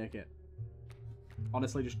now, I'll take it.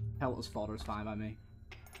 Honestly, just Pelter's fodder is fine by me.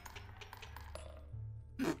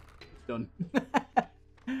 Done.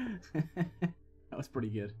 That was pretty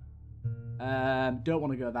good. Don't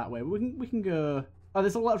want to go that way. We can go... Oh,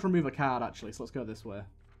 there's a lot to remove a card, actually, so let's go this way.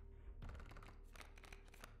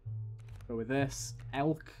 Go with this.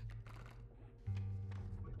 Elk.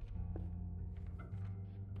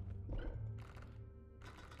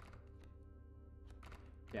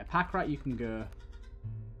 Yeah, pack rat you can go.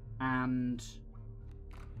 And...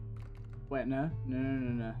 Wait, no.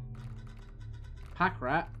 No. Pack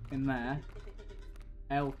rat in there.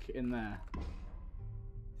 Elk in there.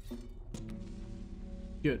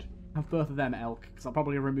 Good. Have both of them elk, because I'll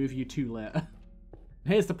probably remove you 2 later.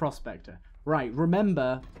 Here's the prospector. Right,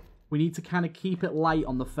 remember, we need to kind of keep it light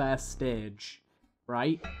on the first stage.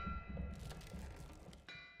 Right?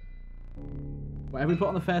 Whatever we put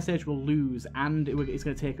on the first stage, we'll lose, and it's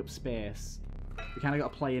going to take up space. We kind of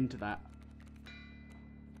got to play into that.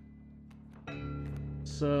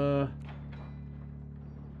 So...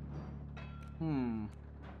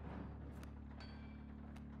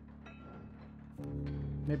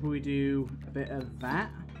 Maybe we do a bit of that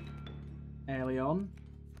early on.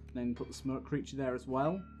 Then put the smoke creature there as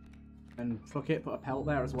well. And fuck it, put a pelt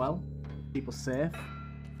there as well. Keep us safe.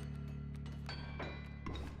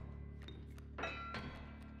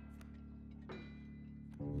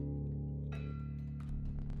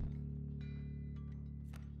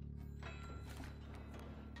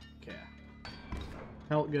 Okay.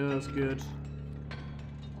 Pelt goes good.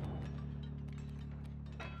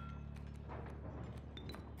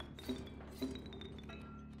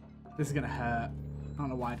 This is gonna hurt. I don't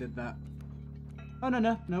know why I did that. Oh,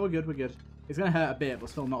 no, we're good. It's gonna hurt a bit, but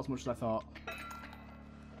still not as much as I thought.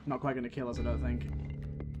 Not quite gonna kill us, I don't think.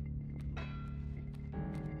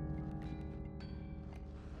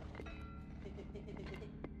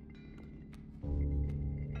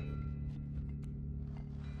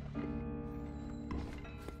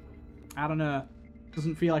 I don't know.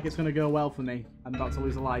 Doesn't feel like it's gonna go well for me. I'm about to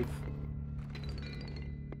lose a life.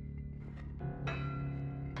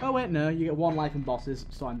 Oh wait, no, you get 1 life in bosses,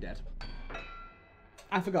 so I'm dead.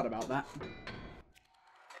 I forgot about that.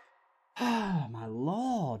 Ah, my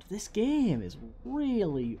lord, this game is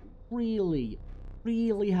really, really,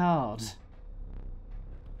 really hard.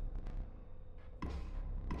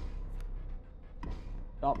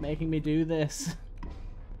 Stop making me do this.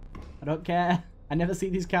 I don't care. I never see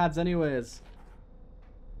these cards anyways.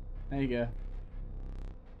 There you go.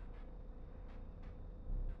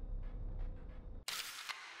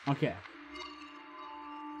 Okay.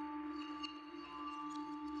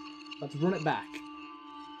 Let's run it back.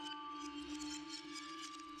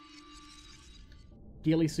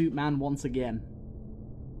 Ghillie suit man once again.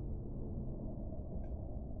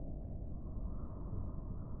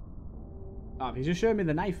 Oh, he's just showing me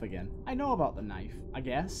the knife again. I know about the knife, I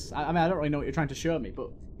guess. I mean, I don't really know what you're trying to show me, but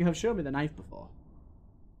you have shown me the knife before.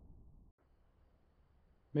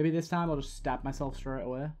 Maybe this time I'll just stab myself straight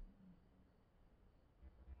away.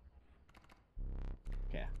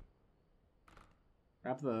 Okay.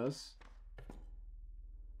 Grab those.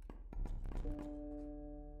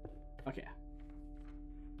 Okay.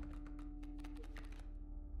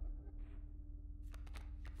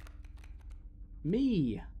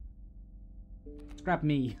 Me. Let's grab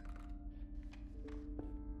me.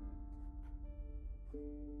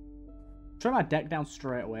 Try my deck down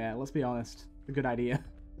straight away, let's be honest. A good idea.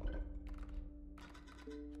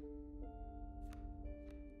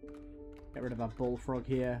 Get rid of our bullfrog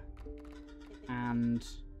here. And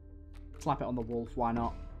slap it on the wolf, why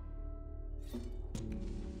not?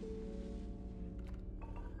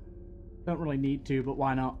 Don't really need to, but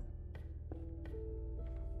why not?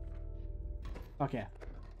 Okay.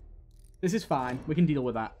 This is fine. We can deal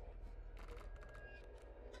with that.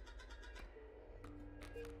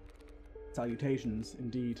 Salutations,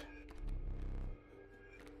 indeed.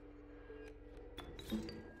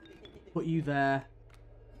 Put you there.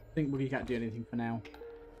 I think we can't do anything for now.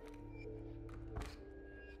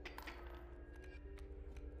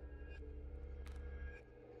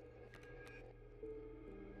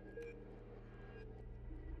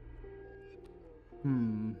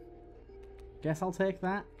 Guess I'll take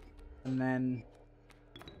that. And then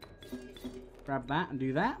grab that and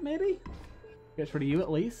do that, maybe? Gets rid of you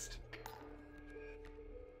at least.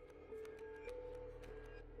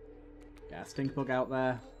 Get a stink bug out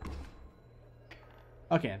there.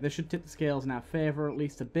 Okay, this should tip the scales in our favour at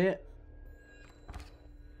least a bit.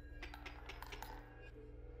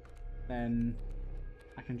 Then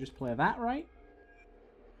I can just play that, right?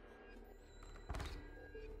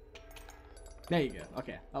 There you go.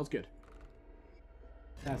 Okay, that was good.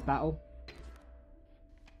 There's battle.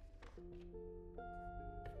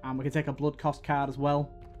 And we can take a blood cost card as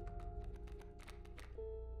well.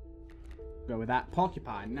 Go with that.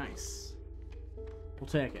 Porcupine, nice. We'll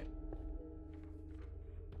take it.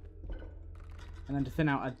 And then to thin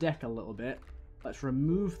out our deck a little bit, let's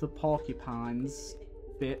remove the porcupines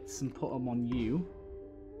bits and put them on you.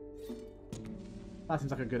 That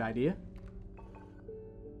seems like a good idea.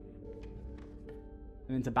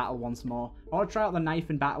 And into battle once more. I want to try out the knife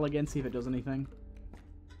in battle again, see if it does anything.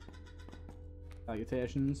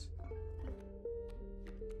 Salutations.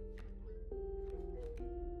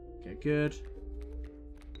 Okay, good.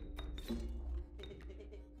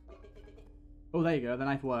 Oh, there you go. The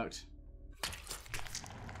knife worked.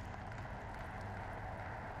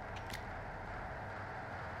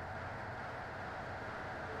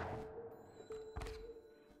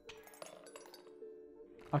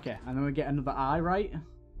 Okay, and then we get another eye, right?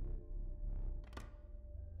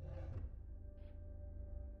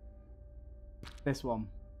 This one.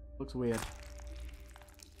 Looks weird.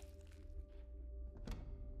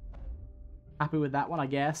 Happy with that one, I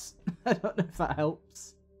guess. I don't know if that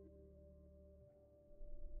helps.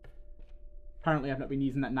 Apparently I've not been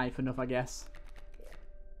using that knife enough, I guess.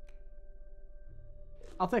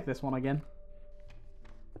 I'll take this one again.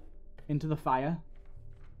 Into the fire.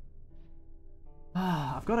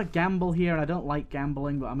 Ah, I've got a gamble here, and I don't like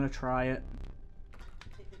gambling, but I'm going to try it.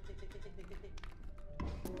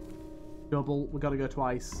 Double. We've got to go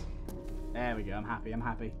twice. There we go. I'm happy. I'm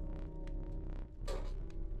happy.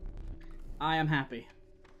 I am happy.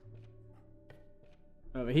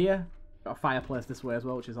 Over here. Got a fireplace this way as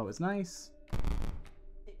well, which is always nice.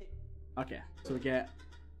 Okay, so we get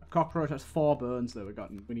a cockroach. That's 4 bones that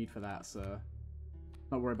we need for that, so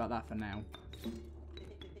not worry about that for now.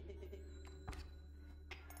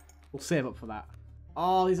 We'll save up for that.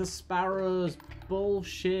 Oh, these are sparrows.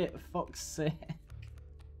 Bullshit. For fuck's sake.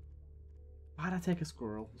 Why'd I take a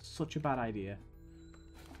squirrel? Such a bad idea.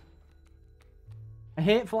 I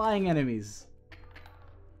hate flying enemies.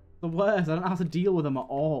 The worst. I don't know how to deal with them at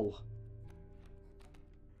all.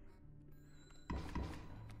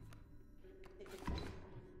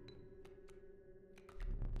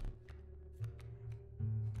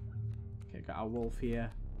 Okay, got our wolf here.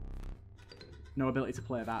 No ability to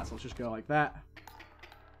play that, so let's just go like that.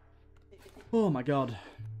 Oh my god.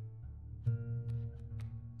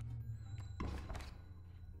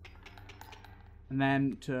 And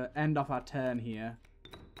then to end off our turn here,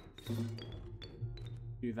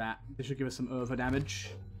 do that. This should give us some over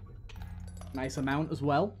damage. Nice amount as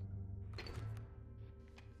well.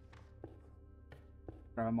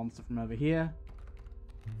 Grab a monster from over here.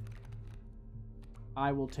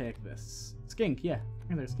 I will take this. Skink, yeah. I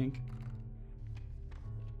can take a skink.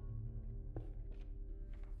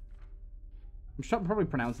 I'm probably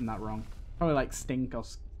pronouncing that wrong. Probably like stink or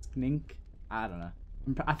skink. I don't know.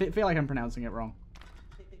 I feel like I'm pronouncing it wrong.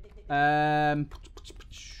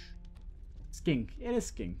 Skink. It is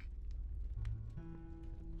skink.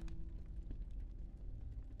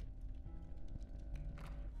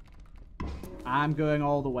 I'm going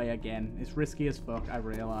all the way again. It's risky as fuck, I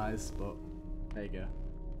realise, but there you go.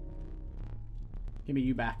 Give me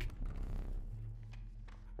you back.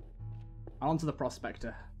 On to the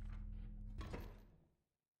Prospector.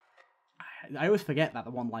 I always forget that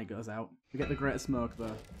the one light goes out. We get the Greater Smoke,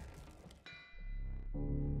 though.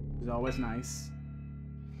 It's always nice.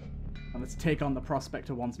 And let's take on the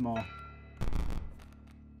Prospector once more.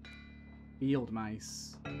 Field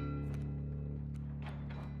Mice.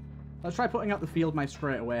 Let's try putting out the Field Mice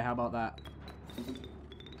straight away. How about that?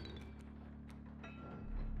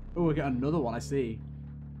 Oh, we got another one, I see.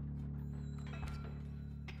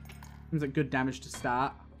 Seems like good damage to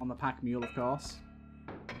start on the pack mule, of course.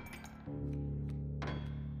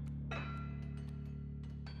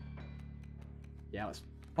 Yeah, let's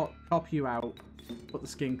pop you out. Put the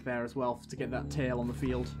skink there as well to get that tail on the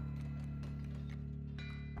field.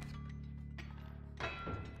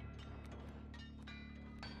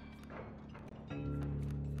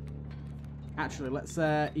 Actually, let's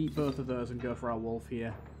eat both of those and go for our wolf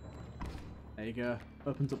here. There you go.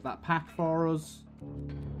 Opens up that pack for us.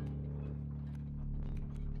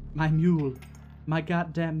 My mule. My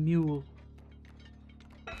goddamn mule.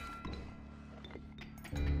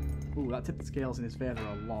 Ooh, that tipped the scales in his favour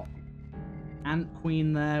a lot. Ant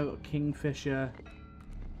Queen there, Kingfisher.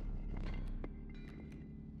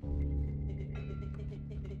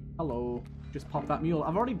 Hello. Just pop that mule.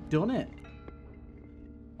 I've already done it.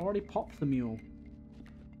 Already popped the mule.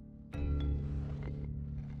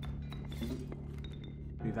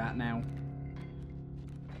 Do that now.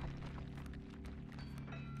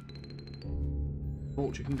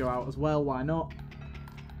 Vulture can go out as well, why not?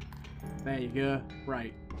 There you go.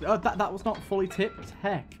 Right. Oh, that was not fully tipped?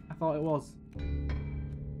 Heck, I thought it was.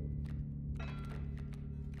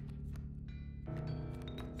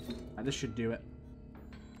 Right, this should do it.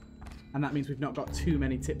 And that means we've not got too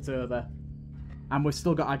many tipped over. And we've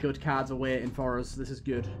still got our good cards awaiting for us. This is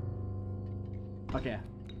good. Okay.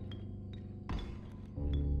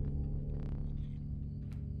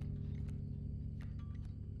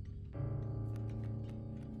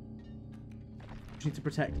 Just need to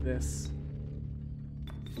protect this.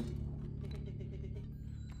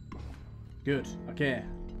 Good. Okay.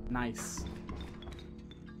 Nice.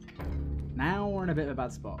 Now we're in a bit of a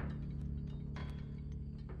bad spot.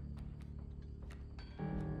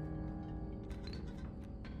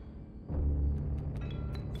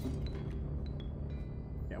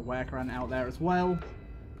 Get a workaround out there as well.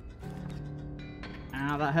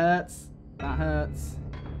 Ah, that hurts. That hurts.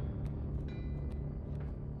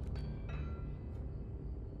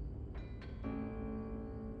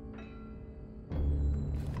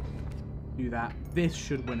 Do that. This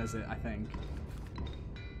should win us it, I think.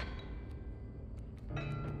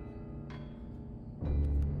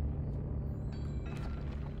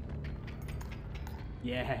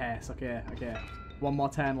 Yes, okay, okay. One more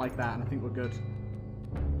turn like that and I think we're good.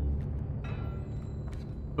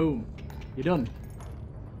 Boom. You're done.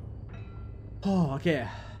 Oh, okay.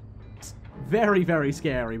 It's very, very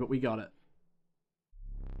scary, but we got it.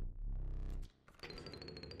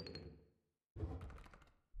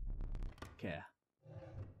 Okay.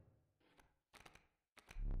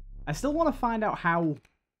 I still want to find out how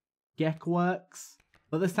Gek works,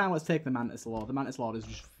 but this time let's take the Mantis Lord. The Mantis Lord is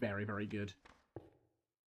just very, very good.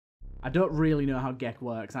 I don't really know how Gek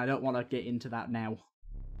works, and I don't want to get into that now.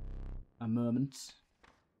 A moment.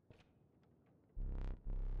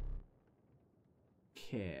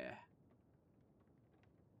 Okay.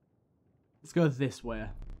 Let's go this way.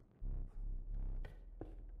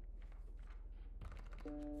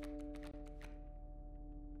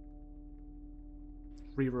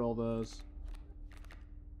 Reroll those.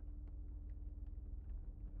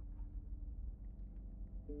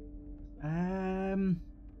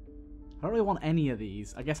 I don't really want any of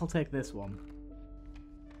these. I guess I'll take this one.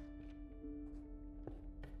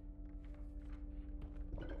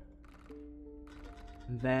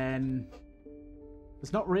 And then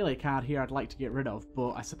there's not really a card here I'd like to get rid of,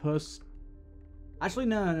 but I suppose. Actually,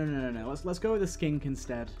 no. Let's go with the skink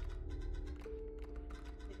instead.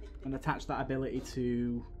 And attach that ability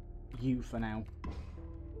to you for now.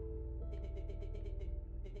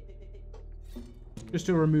 Just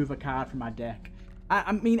to remove a card from my deck.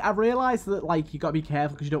 I mean, I realise that, like, you gotta be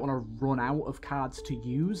careful because you don't want to run out of cards to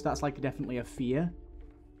use. That's, like, definitely a fear.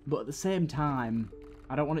 But at the same time,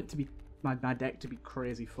 I don't want it to be, my deck to be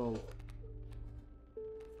crazy full.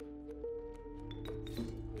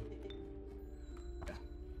 Yeah.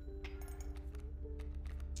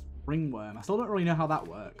 Ringworm. I still don't really know how that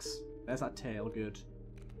works. There's that tail, good.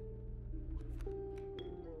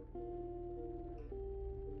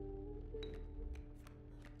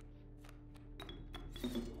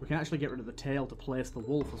 We can actually get rid of the tail to place the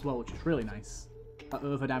wolf as well, which is really nice. That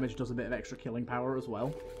over damage does a bit of extra killing power as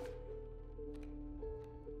well.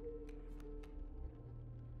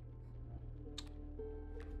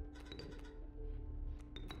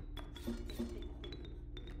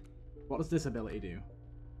 What does this ability do?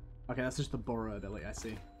 Okay, that's just the burrow ability, I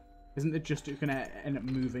see. Isn't it just going to end up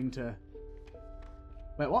moving to...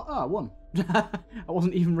 Wait, what? Oh, I won. I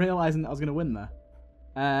wasn't even realising that I was going to win there.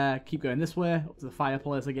 Keep going this way, up to the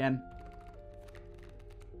fireplace again.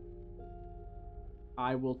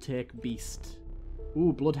 I will take Beast.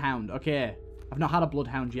 Ooh, Bloodhound. Okay. I've not had a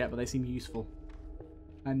bloodhound yet, but they seem useful.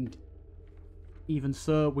 And even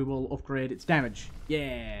so, we will upgrade its damage.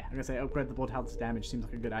 Yeah, I'm going to say upgrade the bloodhound's damage. Seems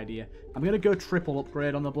like a good idea. I'm going to go triple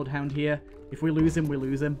upgrade on the bloodhound here. If we lose him, we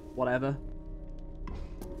lose him. Whatever.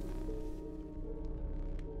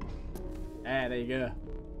 There you go.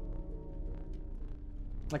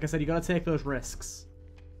 Like I said, you got to take those risks.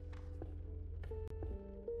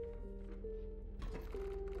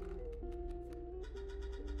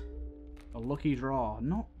 A lucky draw.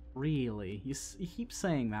 Not really. You keep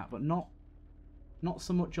saying that, but not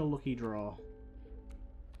so much a lucky draw.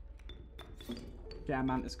 Get our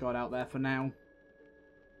Mantis God out there for now.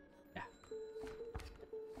 Yeah.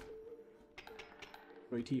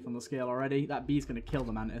 Got your teeth on the scale already. That bee's going to kill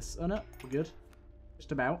the Mantis. Oh no, we're good.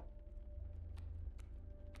 Just about.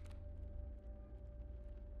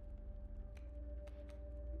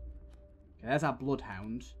 Okay, there's our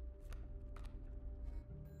Bloodhound.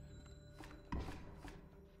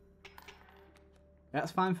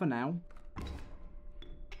 That's fine for now.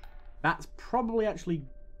 That's probably actually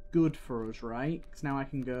good for us, right? Because now I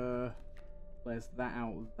can go... There's that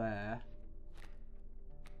out there.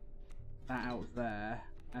 That out there.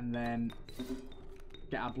 And then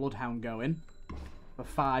get our Bloodhound going. For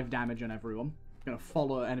 5 damage on everyone. Gonna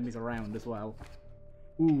follow enemies around as well.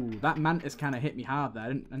 Ooh, that Mantis kind of hit me hard there.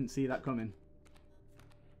 I didn't see that coming.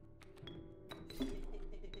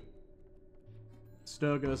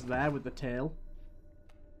 Stow goes there with the tail.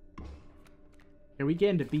 Okay, we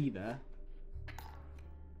gained a bee there.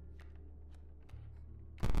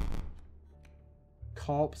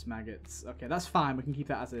 Corpse maggots. Okay, that's fine. We can keep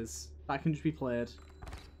that as is. That can just be played.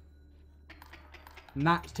 And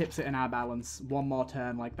that tips it in our balance. One more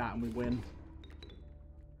turn like that and we win.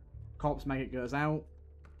 Corpse maggot goes out.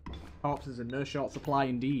 Corpses in no short supply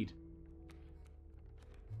indeed.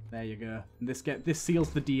 There you go. And this seals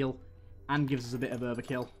the deal and gives us a bit of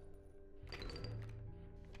overkill.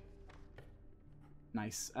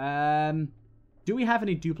 Nice. Do we have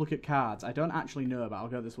any duplicate cards? I don't actually know, but I'll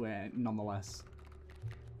go this way nonetheless.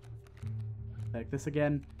 Take this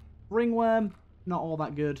again. Ringworm, not all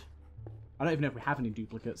that good. I don't even know if we have any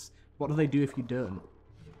duplicates. What do they do if you don't?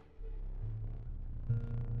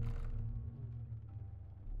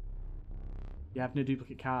 You have no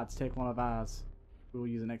duplicate cards. Take one of ours. We will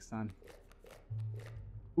use it next time.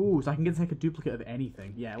 Ooh, so I can take a duplicate of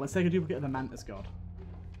anything. Yeah, let's take a duplicate of the Mantis God.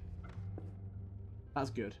 That's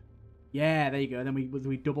good. Yeah, there you go. Then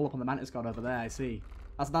we double up on the Mantis God over there. I see.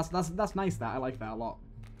 That's nice. That I like that a lot.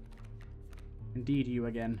 Indeed, you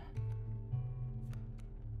again.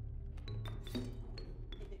 Yeah,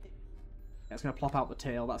 it's gonna plop out the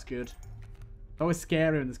tail. That's good. It's always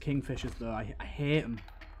scary when there's kingfishers, though. I hate them.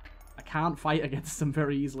 I can't fight against them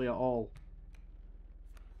very easily at all.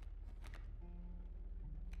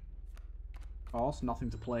 Of course, nothing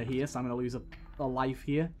to play here, so I'm gonna lose a life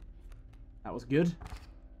here. That was good.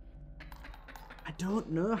 I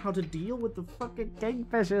don't know how to deal with the fucking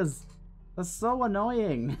kingfishers. They're so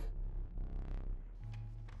annoying.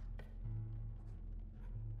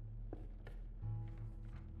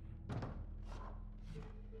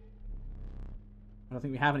 I don't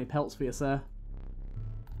think we have any pelts for you, sir.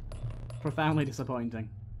 Profoundly disappointing.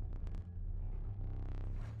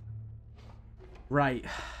 Right.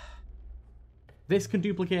 This can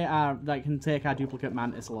duplicate our... That can take our duplicate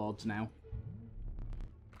Mantis Lords now.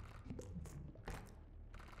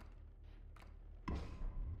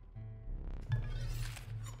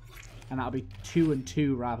 And that'll be 2 and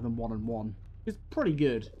 2 rather than 1 and 1. It's pretty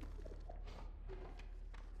good.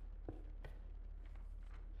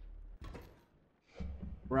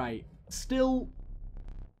 Right. Still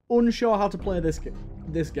unsure how to play this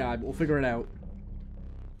guy, but we'll figure it out.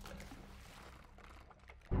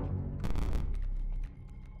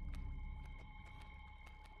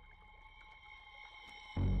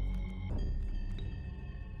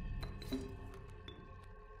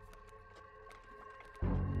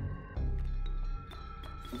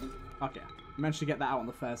 Okay, managed to get that out on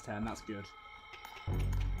the first turn, that's good.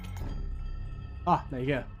 Ah, there you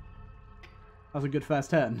go. That was a good first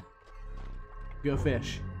turn. Go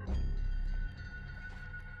fish.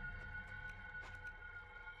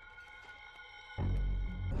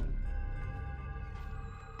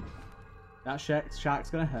 That shark's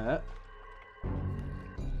gonna hurt.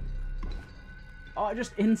 Oh, it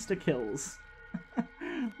just insta-kills.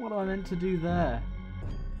 What am I meant to do there?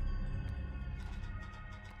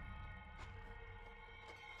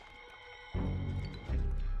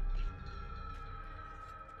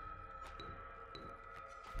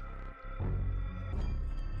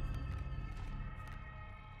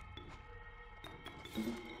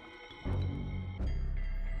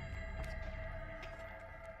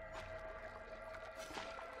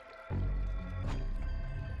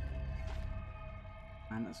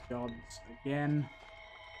 Mantis gods again.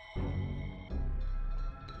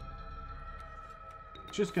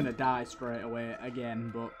 Just gonna die straight away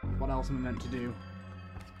again, but what else am I meant to do?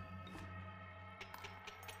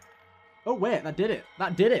 Oh wait, that did it.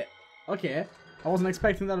 That did it. Okay. I wasn't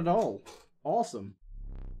expecting that at all. Awesome.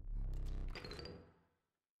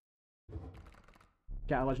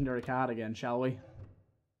 Get a legendary card again, shall we?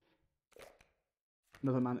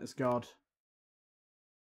 Another Mantis God.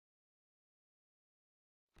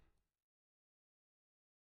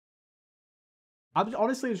 I'm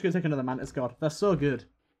honestly just going to take another Mantis God. They're so good.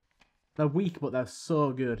 They're weak, but they're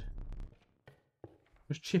so good.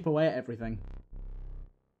 Just chip away at everything.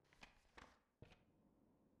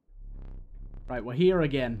 Right, we're here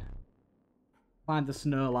again. Find the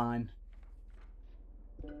snow line.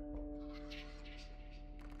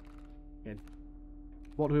 Okay.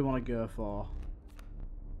 What do we want to go for?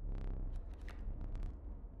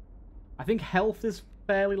 I think health is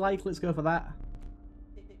fairly likely. Let's go for that.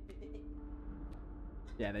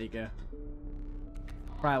 Yeah, there you go.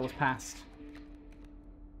 Trial was passed.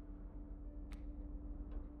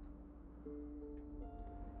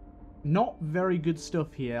 Not very good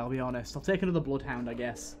stuff here, I'll be honest. I'll take another Bloodhound, I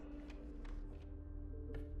guess.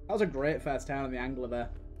 That was a great first turn on the angler there.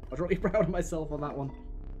 I was really proud of myself on that one.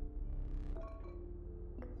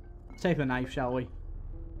 Let's take the knife, shall we?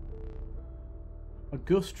 A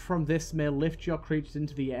gust from this may lift your creatures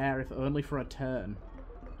into the air, if only for a turn.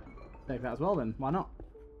 Take that as well then, why not?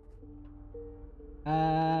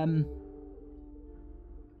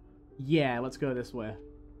 Yeah, let's go this way.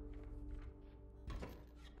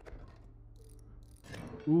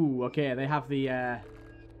 Ooh, okay, they have the,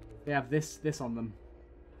 they have this on them.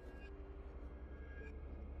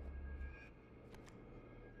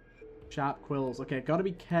 Sharp quills. Okay, gotta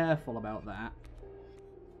be careful about that.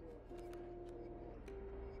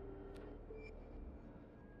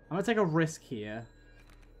 I'm gonna take a risk here.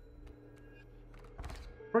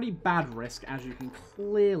 Pretty bad risk, as you can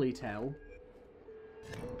clearly tell.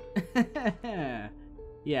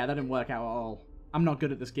 Yeah, that didn't work out at all. I'm not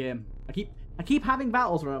good at this game. I keep having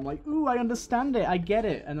battles where I'm like, ooh, I understand it, I get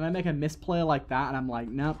it. And then I make a misplay like that, and I'm like,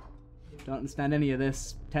 nope, don't understand any of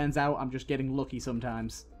this. Turns out I'm just getting lucky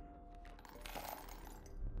sometimes.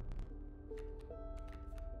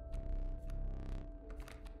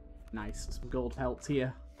 Nice, some gold pelts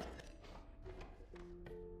here.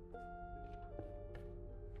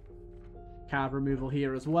 Card removal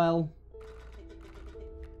here as well.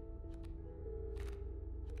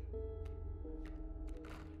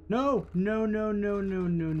 No! No, no, no, no,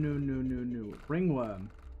 no, no, no, no, no. Ringworm.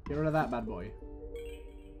 Get rid of that bad boy.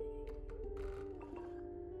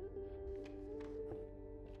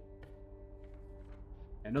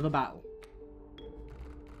 Another battle.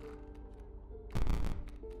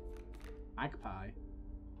 Magpie.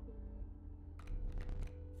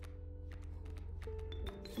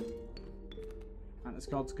 Mantis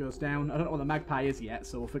Gods goes down. I don't know what the magpie is yet,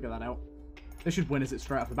 so we'll figure that out. They should win as it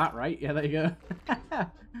straight off the bat, right? Yeah, there you go.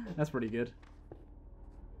 That's pretty good.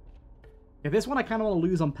 Yeah, this one I kind of want to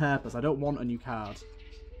lose on purpose. I don't want a new card.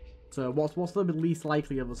 So what's the least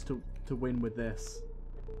likely of us to win with this?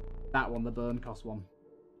 That one, the burn cost one.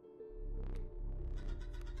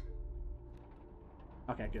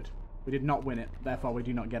 Okay, good. We did not win it, therefore we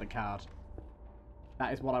do not get a card.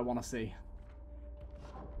 That is what I want to see.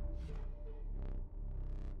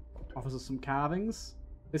 Offers us some carvings.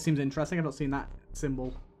 This seems interesting. I've not seen that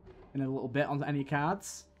symbol in a little bit on any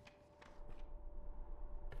cards.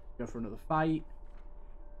 Go for another fight.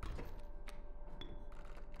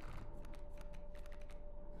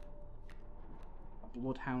 A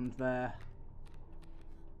Bloodhound there.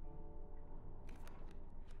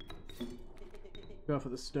 Go for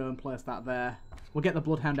the stone, place that there. We'll get the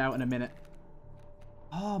Bloodhound out in a minute.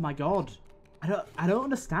 Oh my god. I don't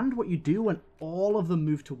understand what you do when all of them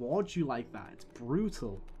move towards you like that. It's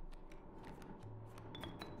brutal.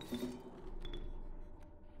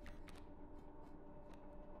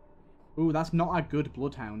 Ooh, that's not a good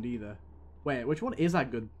Bloodhound either. Wait, which one is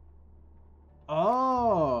that good?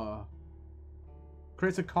 Oh!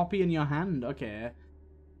 Creates a copy in your hand. Okay.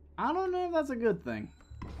 I don't know if that's a good thing.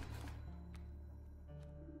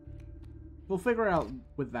 We'll figure it out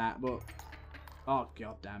with that, but... Oh,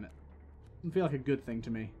 god damn it. Doesn't feel like a good thing to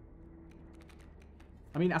me.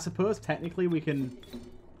 I mean, I suppose technically we can,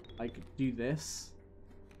 like, do this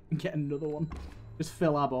and get another one. Just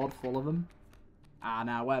fill our board full of them. Ah,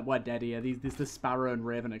 nah, we're dead here. The Sparrow and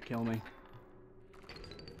Raven would kill me.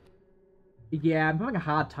 Yeah, I'm having a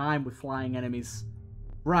hard time with flying enemies.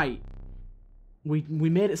 Right. We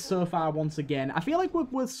made it so far once again. I feel like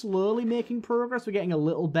we're slowly making progress. We're getting a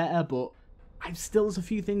little better, but there's a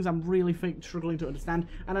few things I'm really struggling to understand,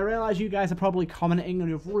 and I realise you guys are probably commenting and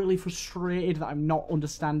you're really frustrated that I'm not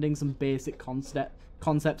understanding some basic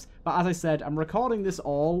concepts, but as I said, I'm recording this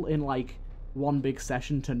all in, like, one big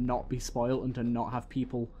session to not be spoiled and to not have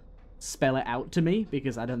people spell it out to me,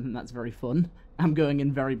 because I don't think that's very fun. I'm going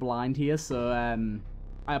in very blind here, so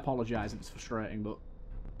I apologise if it's frustrating, but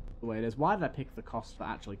the way it is. Why did I pick the cost that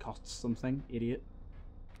actually costs something? Idiot.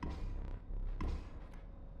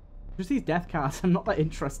 Just these death cards, I'm not that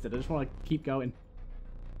interested. I just want to keep going.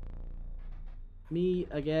 Me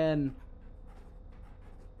again.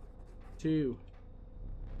 2.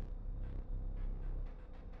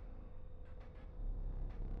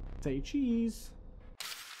 Say cheese.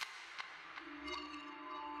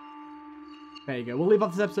 There you go. We'll leave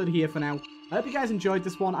off this episode here for now. I hope you guys enjoyed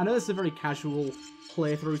this one. I know this is a very casual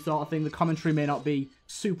playthrough sort of thing. The commentary may not be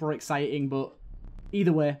super exciting, but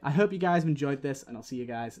either way, I hope you guys have enjoyed this, and I'll see you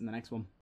guys in the next one.